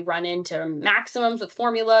 right? Because we run into maximums with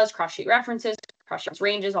formulas, cross-sheet references, cross-sheet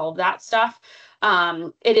ranges, all of that stuff.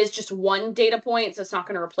 It is just one data point, so it's not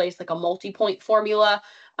going to replace like a multi-point formula,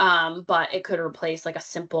 but it could replace like a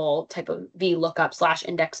simple type of VLOOKUP /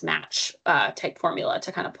 index match type formula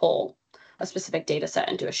to kind of pull a specific data set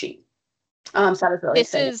into a sheet. So that is really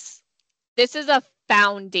exciting. This is a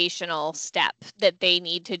foundational step that they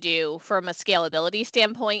need to do from a scalability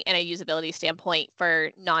standpoint and a usability standpoint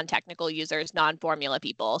for non-technical users, non-formula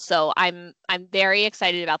people. So I'm very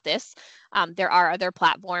excited about this. There are other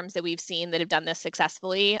platforms that we've seen that have done this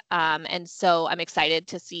successfully. And so I'm excited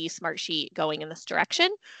to see Smartsheet going in this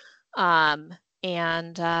direction. Yeah,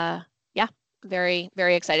 very,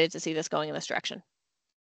 very excited to see this going in this direction.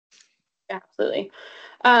 Absolutely.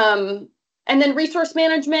 And then resource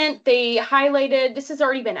management, they highlighted, this has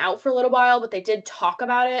already been out for a little while, but they did talk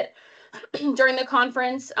about it during the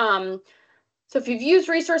conference. So if you've used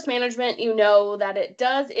resource management, you know that it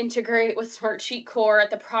does integrate with Smartsheet Core at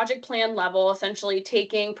the project plan level, essentially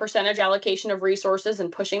taking percentage allocation of resources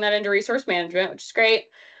and pushing that into resource management, which is great.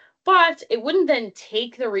 But it wouldn't then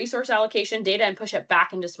take the resource allocation data and push it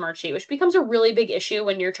back into Smartsheet, which becomes a really big issue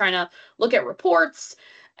when you're trying to look at reports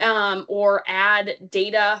or add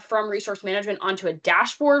data from resource management onto a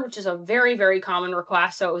dashboard, which is a very, very common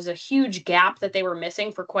request. So it was a huge gap that they were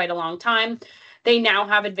missing for quite a long time. They now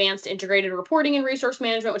have advanced integrated reporting in resource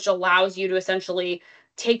management, which allows you to essentially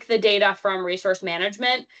take the data from resource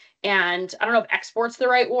management and I don't know if export's the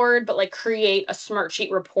right word, but like create a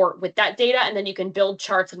Smartsheet report with that data, and then you can build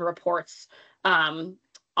charts and reports on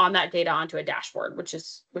that data onto a dashboard, which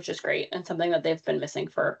is great and something that they've been missing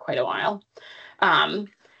for quite a while.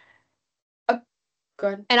 Go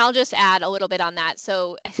ahead. And I'll just add a little bit on that.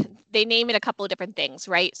 So they name it a couple of different things,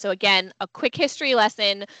 right? So again, a quick history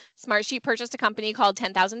lesson, Smartsheet purchased a company called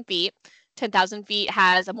 10,000 Feet. 10,000 Feet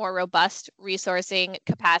has a more robust resourcing,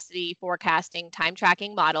 capacity, forecasting, time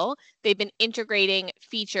tracking model. They've been integrating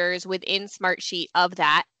features within Smartsheet of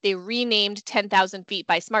that. They renamed 10,000 Feet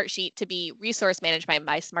by Smartsheet to be Resource Management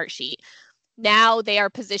by Smartsheet. Now they are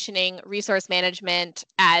positioning resource management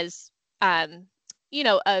as a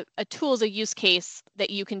tools, a use case that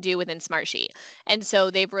you can do within Smartsheet. And so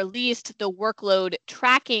they've released the workload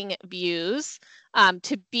tracking views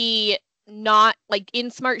to be not like in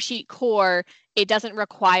Smartsheet Core, it doesn't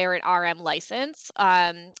require an RM license,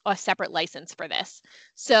 a separate license for this.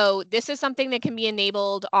 So this is something that can be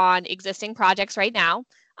enabled on existing projects right now.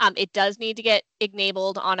 It does need to get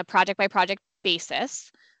enabled on a project by project basis.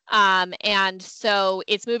 And so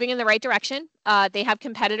it's moving in the right direction. They have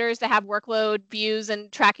competitors that have workload views and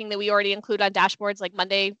tracking that we already include on dashboards, like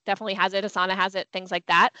Monday definitely has it, Asana has it, things like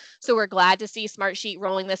that. So we're glad to see Smartsheet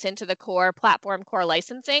rolling this into the core platform, core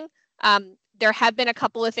licensing. There have been a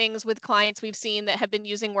couple of things with clients we've seen that have been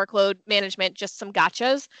using workload management, just some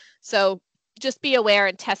gotchas. So just be aware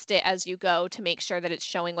and test it as you go to make sure that it's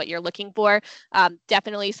showing what you're looking for.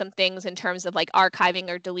 Definitely some things in terms of like archiving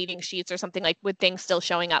or deleting sheets or something like with things still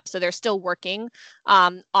showing up. So they're still working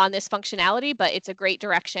on this functionality, but it's a great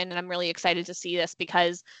direction. And I'm really excited to see this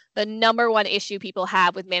because the number one issue people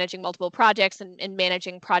have with managing multiple projects and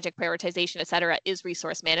managing project prioritization, et cetera, is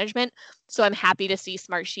resource management. So I'm happy to see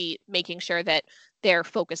Smartsheet making sure that they're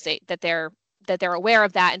focusing, that they're aware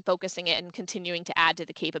of that and focusing it and continuing to add to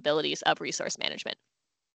the capabilities of resource management.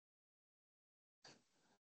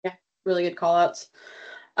 Yeah, really good call outs.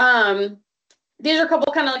 These are a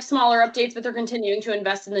couple kind of like smaller updates, but they're continuing to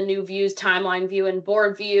invest in the new views, timeline view and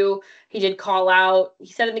board view. He did call out,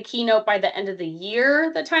 he said in the keynote by the end of the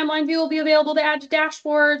year, the timeline view will be available to add to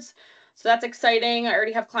dashboards. So that's exciting. I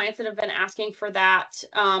already have clients that have been asking for that.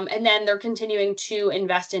 And then they're continuing to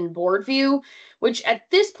invest in board view, which at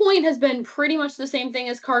this point has been pretty much the same thing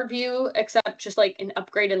as card view, except just like an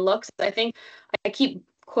upgrade in looks. I think I keep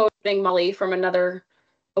quoting Molly from another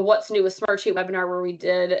What's New with Smartsheet webinar where we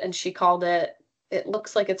did, and she called it, it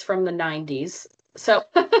looks like it's from the 90s. So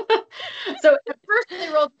so at first they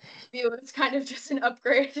rolled view, it's kind of just an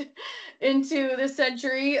upgrade into the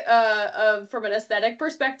century from an aesthetic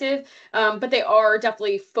perspective. But they are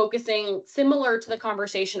definitely focusing, similar to the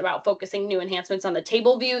conversation about focusing new enhancements on the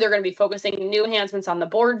table view, they're going to be focusing new enhancements on the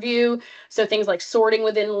board view. So things like sorting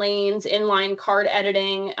within lanes, inline card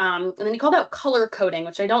editing, and then he called out color coding,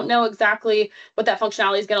 which I don't know exactly what that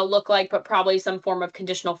functionality is going to look like, but probably some form of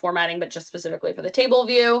conditional formatting, but just specifically for the table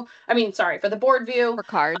view. For the board view. For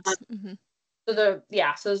cards. So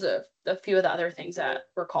those are a few of the other things that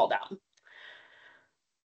were called out.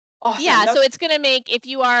 Awesome. Yeah, so it's going to make if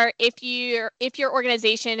your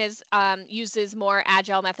organization is uses more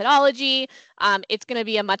agile methodology, it's going to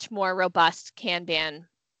be a much more robust Kanban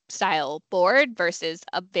style board versus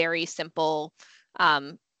a very simple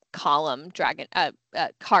column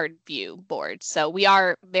card view board. So we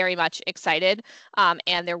are very much excited,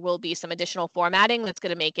 and there will be some additional formatting that's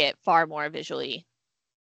going to make it far more visually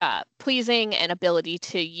pleasing and ability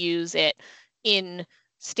to use it in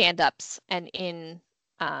stand-ups and in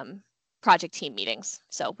project team meetings.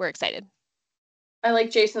 So we're excited. I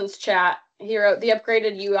like Jason's chat. He wrote, the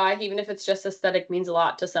upgraded UI, even if it's just aesthetic, means a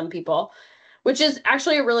lot to some people, which is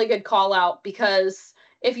actually a really good call out, because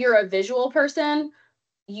if you're a visual person,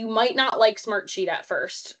 you might not like Smartsheet at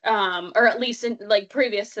first, or at least in, like,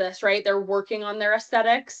 previous to this, right? They're working on their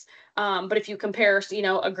aesthetics. But if you compare,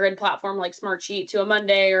 a grid platform like Smartsheet to a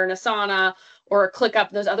Monday or an Asana or a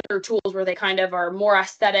ClickUp, those other tools where they kind of are more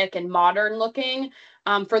aesthetic and modern looking,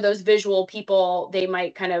 for those visual people, they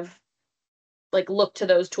might kind of like look to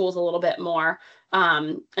those tools a little bit more.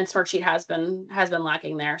 And Smartsheet has been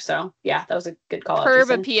lacking there. So yeah, that was a good call out,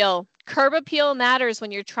 Jason. Curb appeal matters when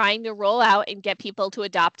you're trying to roll out and get people to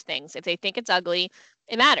adopt things. If they think it's ugly,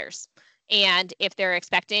 it matters. And if they're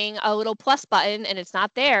expecting a little plus button and it's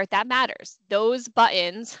not there, that matters. Those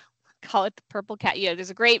buttons, call it the purple cat. There's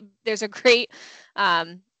a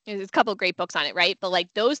couple of great books on it, right? But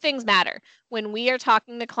like those things matter. When we are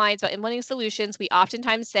talking to clients about implementing solutions, we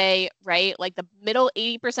oftentimes say, right, like the middle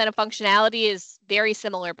 80% of functionality is very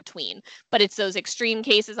similar between, but it's those extreme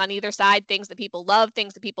cases on either side, things that people love,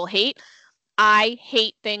 things that people hate. I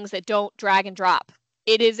hate things that don't drag and drop.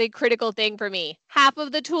 It is a critical thing for me. Half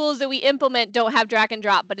of the tools that we implement don't have drag and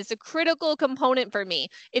drop, but it's a critical component for me.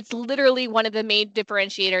 It's literally one of the main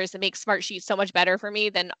differentiators that makes Smartsheet so much better for me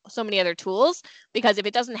than so many other tools, because if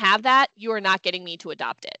it doesn't have that, you are not getting me to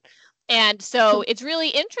adopt it. And so it's really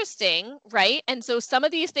interesting, right? And so some of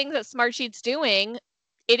these things that Smartsheet's doing,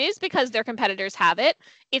 it is because their competitors have it.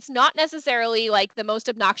 It's not necessarily like the most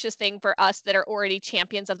obnoxious thing for us that are already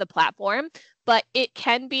champions of the platform, but it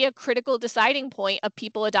can be a critical deciding point of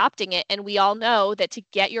people adopting it. And we all know that to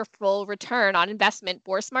get your full return on investment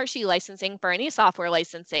for Smartsheet licensing, for any software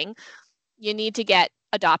licensing, you need to get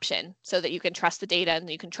adoption so that you can trust the data and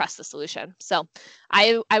you can trust the solution. So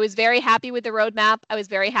I was very happy with the roadmap. I was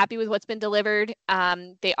very happy with what's been delivered.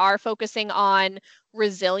 They are focusing on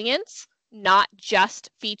resilience, not just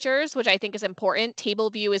features, which I think is important. Table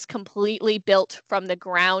view is completely built from the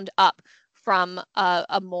ground up from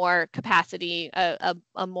a more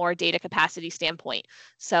data capacity standpoint.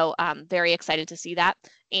 So I'm very excited to see that.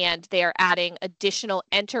 And they are adding additional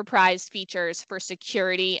enterprise features for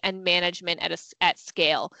security and management at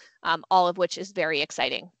scale, all of which is very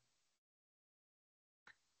exciting.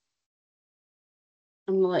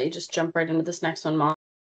 I'm gonna let you just jump right into this next one, Mom.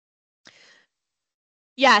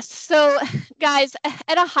 Yes. So guys,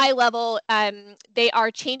 at a high level, they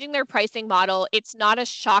are changing their pricing model. It's not a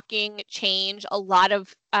shocking change. A lot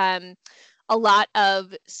of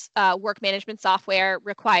work management software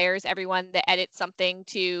requires everyone that edits something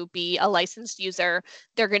to be a licensed user.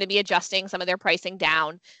 They're going to be adjusting some of their pricing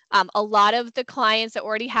down. A lot of the clients that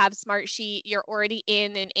already have Smartsheet, you're already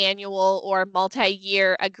in an annual or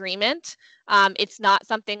multi-year agreement. It's not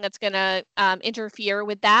something that's going to interfere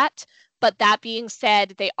with that. But that being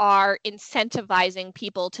said, they are incentivizing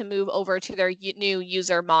people to move over to their new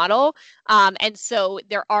user model. And so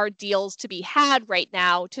there are deals to be had right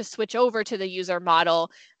now to switch over to the user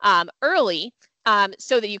model early,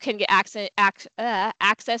 so that you can get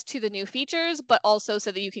access to the new features, but also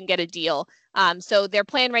so that you can get a deal. So their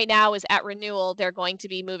plan right now is at renewal, they're going to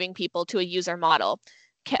be moving people to a user model.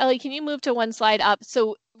 Kelly, can you move to one slide up?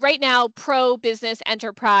 So right now, Pro, Business,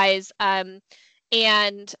 Enterprise,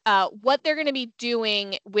 and what they're going to be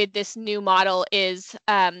doing with this new model is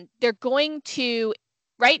they're going to,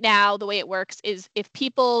 right now, the way it works is if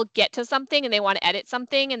people get to something and they want to edit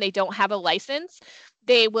something and they don't have a license,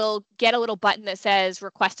 they will get a little button that says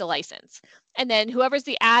request a license. And then whoever's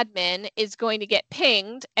the admin is going to get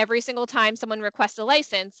pinged every single time someone requests a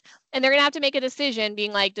license. And they're going to have to make a decision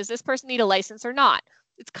being like, does this person need a license or not?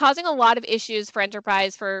 It's causing a lot of issues for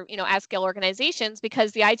enterprise, for at scale organizations,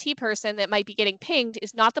 because the IT person that might be getting pinged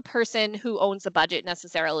is not the person who owns the budget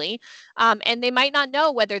necessarily, and they might not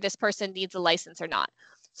know whether this person needs a license or not.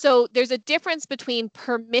 So there's a difference between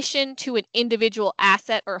permission to an individual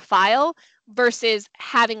asset or file versus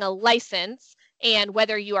having a license and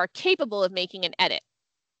whether you are capable of making an edit.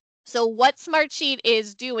 So what Smartsheet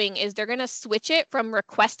is doing is they're going to switch it from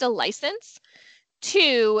request a license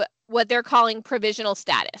to what they're calling provisional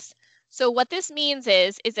status. So what this means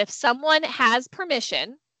is if someone has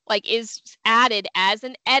permission, like is added as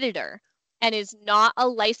an editor and is not a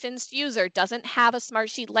licensed user, doesn't have a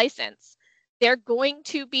Smartsheet license, they're going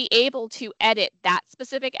to be able to edit that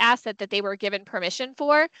specific asset that they were given permission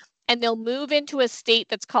for, and they'll move into a state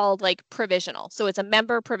that's called like provisional. So it's a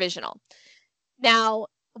member provisional. Now,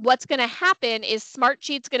 what's going to happen is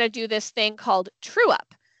Smartsheet's going to do this thing called true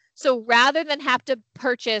up. So rather than have to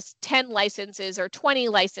purchase 10 licenses or 20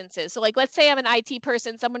 licenses, so like let's say I'm an IT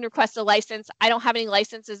person, someone requests a license, I don't have any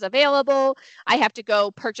licenses available, I have to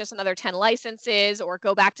go purchase another 10 licenses or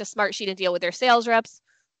go back to Smartsheet and deal with their sales reps.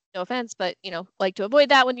 No offense, but like to avoid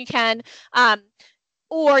that when you can.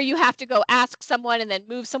 Or you have to go ask someone and then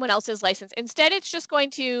move someone else's license. Instead, it's just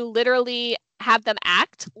going to literally have them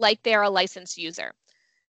act like they're a licensed user.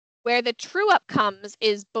 Where the true up comes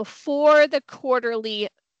is before the quarterly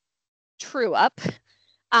true up,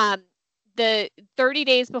 the 30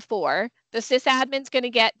 days before, the sysadmin's going to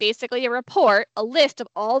get basically a report, a list of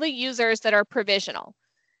all the users that are provisional.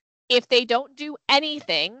 If they don't do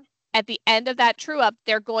anything at the end of that true up,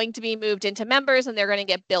 they're going to be moved into members and they're going to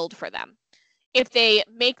get billed for them. If they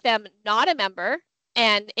make them not a member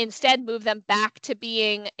and instead move them back to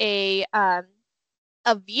being a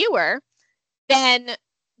viewer, then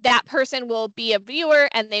that person will be a viewer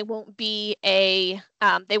and they won't be a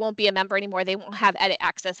member anymore. They won't have edit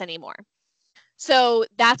access anymore. So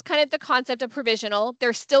that's kind of the concept of provisional.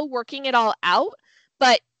 They're still working it all out,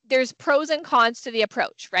 but there's pros and cons to the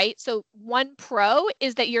approach, right? So one pro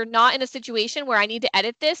is that you're not in a situation where I need to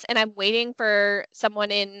edit this and I'm waiting for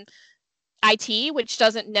someone in IT, which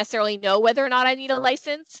doesn't necessarily know whether or not I need a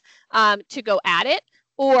license, to go add it.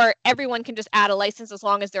 Or everyone can just add a license as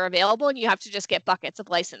long as they're available and you have to just get buckets of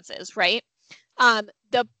licenses, right?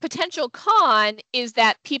 The potential con is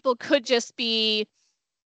that people could just be,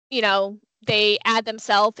 they add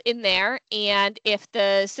themselves in there, and if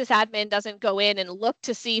the sysadmin doesn't go in and look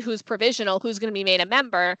to see who's provisional, who's going to be made a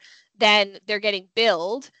member, then they're getting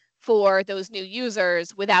billed for those new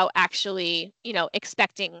users without actually,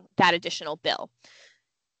 expecting that additional bill.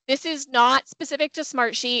 This is not specific to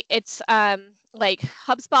Smartsheet. It's like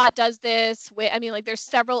HubSpot does this. There's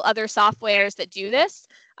several other softwares that do this.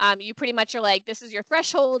 You pretty much are like, this is your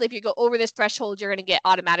threshold. If you go over this threshold, you're going to get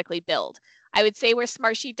automatically billed. I would say where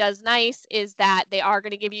Smartsheet does nice is that they are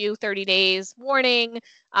going to give you 30 days warning.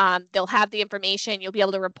 They'll have the information. You'll be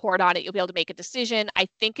able to report on it. You'll be able to make a decision. I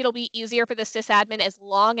think it'll be easier for the sysadmin as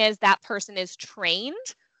long as that person is trained.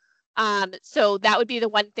 So that would be the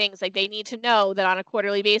one thing, is like they need to know that on a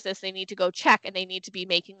quarterly basis, they need to go check and they need to be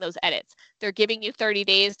making those edits. They're giving you 30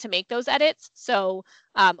 days to make those edits. So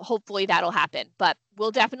hopefully that'll happen, but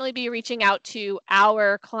we'll definitely be reaching out to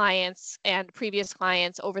our clients and previous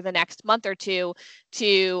clients over the next month or two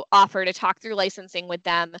to offer to talk through licensing with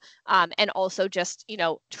them, and also just,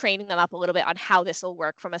 training them up a little bit on how this will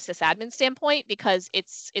work from a sysadmin standpoint, because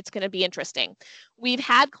it's going to be interesting. We've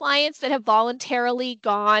had clients that have voluntarily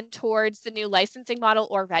gone towards the new licensing model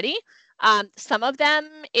already. Some of them,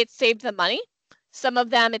 it's saved them money. Some of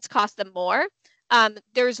them, it's cost them more.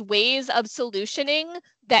 There's ways of solutioning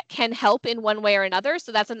that can help in one way or another.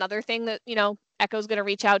 So that's another thing that, Echo's going to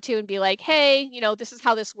reach out to and be like, hey, this is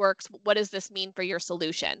how this works. What does this mean for your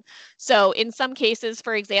solution? So in some cases,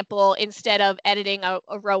 for example, instead of editing a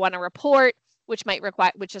row on a report, which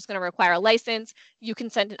is going to require a license, you can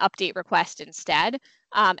send an update request instead,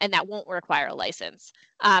 and that won't require a license.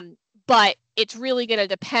 But it's really going to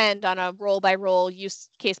depend on a role by role, use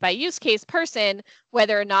case by use case person,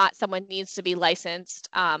 whether or not someone needs to be licensed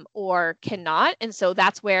or cannot. And so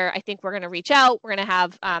that's where I think we're going to reach out. We're going to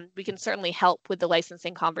have, we can certainly help with the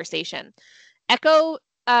licensing conversation. Echo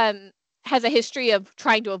has a history of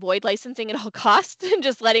trying to avoid licensing at all costs and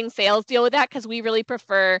just letting sales deal with that, because we really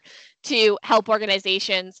prefer to help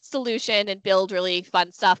organizations solution and build really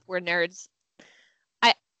fun stuff. We're nerds.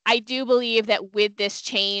 I do believe that with this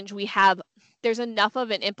change, there's enough of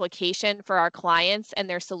an implication for our clients and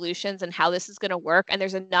their solutions and how this is going to work, and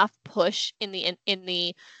there's enough push in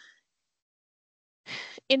the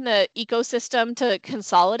ecosystem to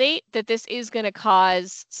consolidate that this is going to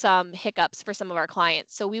cause some hiccups for some of our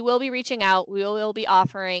clients. So we will be reaching out. We will be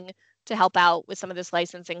offering to help out with some of this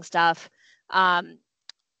licensing stuff, and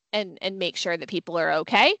make sure that people are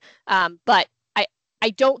okay. But I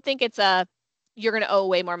don't think it's a you're going to owe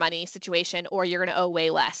way more money situation or you're going to owe way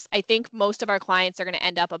less. I think most of our clients are going to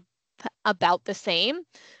end up about the same,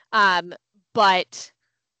 but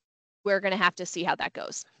we're going to have to see how that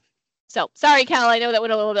goes. So sorry, Cal, I know that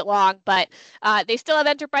went a little bit long, but they still have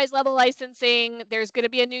enterprise level licensing. There's going to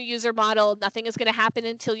be a new user model. Nothing is going to happen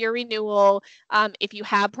until your renewal. If you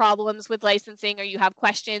have problems with licensing or you have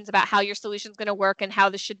questions about how your solution is going to work and how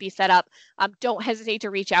this should be set up, don't hesitate to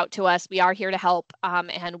reach out to us. We are here to help,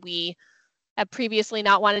 and we have previously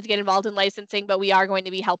not wanted to get involved in licensing, but we are going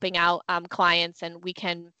to be helping out clients, and we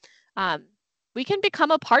can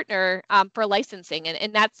become a partner for licensing.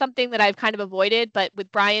 And that's something that I've kind of avoided, but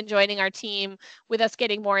with Brian joining our team, with us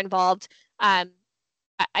getting more involved, I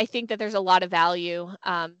think that there's a lot of value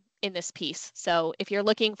in this piece. So if you're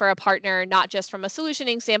looking for a partner, not just from a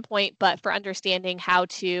solutioning standpoint, but for understanding how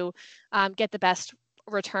to get the best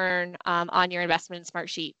return on your investment in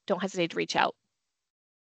Smartsheet, don't hesitate to reach out.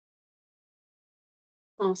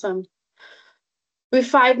 Awesome. We have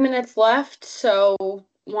 5 minutes left, so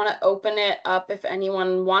want to open it up if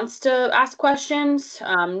anyone wants to ask questions.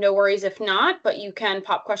 No worries if not, but you can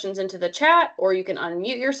pop questions into the chat, or you can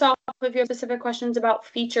unmute yourself if you have specific questions about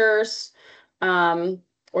features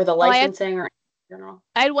or the licensing or in general.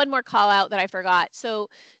 I had one more call out that I forgot. So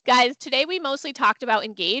guys, today we mostly talked about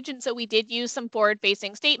Engage, and so we did use some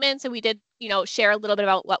forward-facing statements, and we did, share a little bit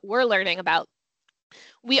about what we're learning about.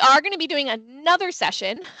 We are going to be doing another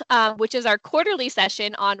session, which is our quarterly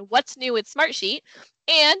session on what's new with Smartsheet.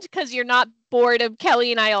 And because you're not bored of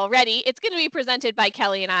Kelly and I already, it's going to be presented by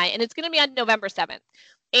Kelly and I, and it's going to be on November 7th.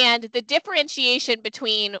 And the differentiation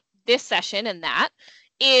between this session and that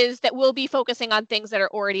is that we'll be focusing on things that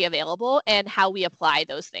are already available and how we apply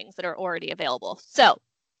those things that are already available. So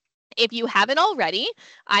if you haven't already,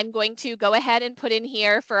 I'm going to go ahead and put in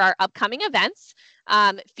here for our upcoming events.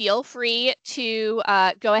 Feel free to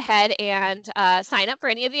go ahead and sign up for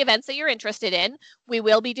any of the events that you're interested in. We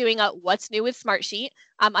will be doing a What's New with Smartsheet.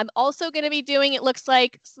 I'm also going to be doing, it looks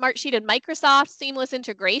like, Smartsheet and Microsoft Seamless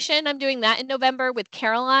Integration. I'm doing that in November with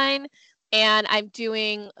Caroline. And I'm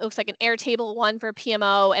doing, it looks like, an Airtable one for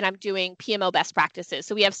PMO, and I'm doing PMO best practices.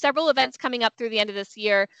 So we have several events coming up through the end of this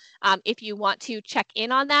year. If you want to check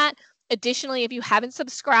in on that. Additionally, if you haven't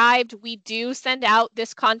subscribed, we do send out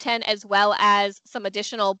this content as well as some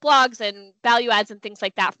additional blogs and value adds and things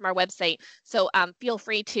like that from our website. So feel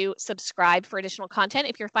free to subscribe for additional content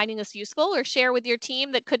if you're finding this useful, or share with your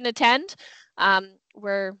team that couldn't attend.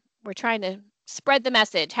 We're trying to spread the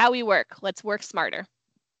message, how we work. Let's work smarter.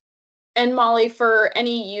 And Molly, for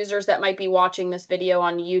any users that might be watching this video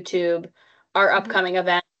on YouTube, our upcoming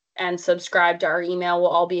event and subscribe to our email will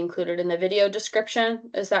all be included in the video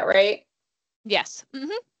description. Is that right? Yes.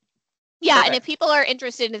 Yeah. Perfect. And if people are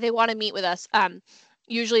interested, if they want to meet with us,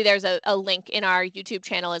 usually there's a link in our YouTube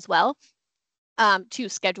channel as well to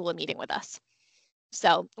schedule a meeting with us.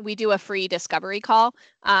 So we do a free discovery call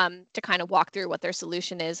to kind of walk through what their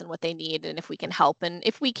solution is and what they need, and if we can help. And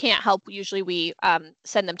if we can't help, usually we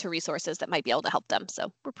send them to resources that might be able to help them.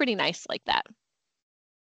 So we're pretty nice like that.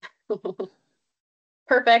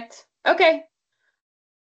 Perfect. Okay.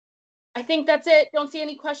 I think that's it. Don't see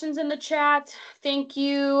any questions in the chat. Thank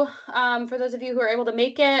you for those of you who are able to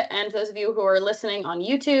make it, and those of you who are listening on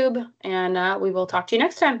YouTube. And we will talk to you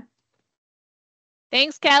next time.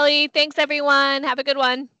 Thanks, Kelly. Thanks, everyone. Have a good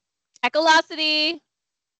one. Echolocity.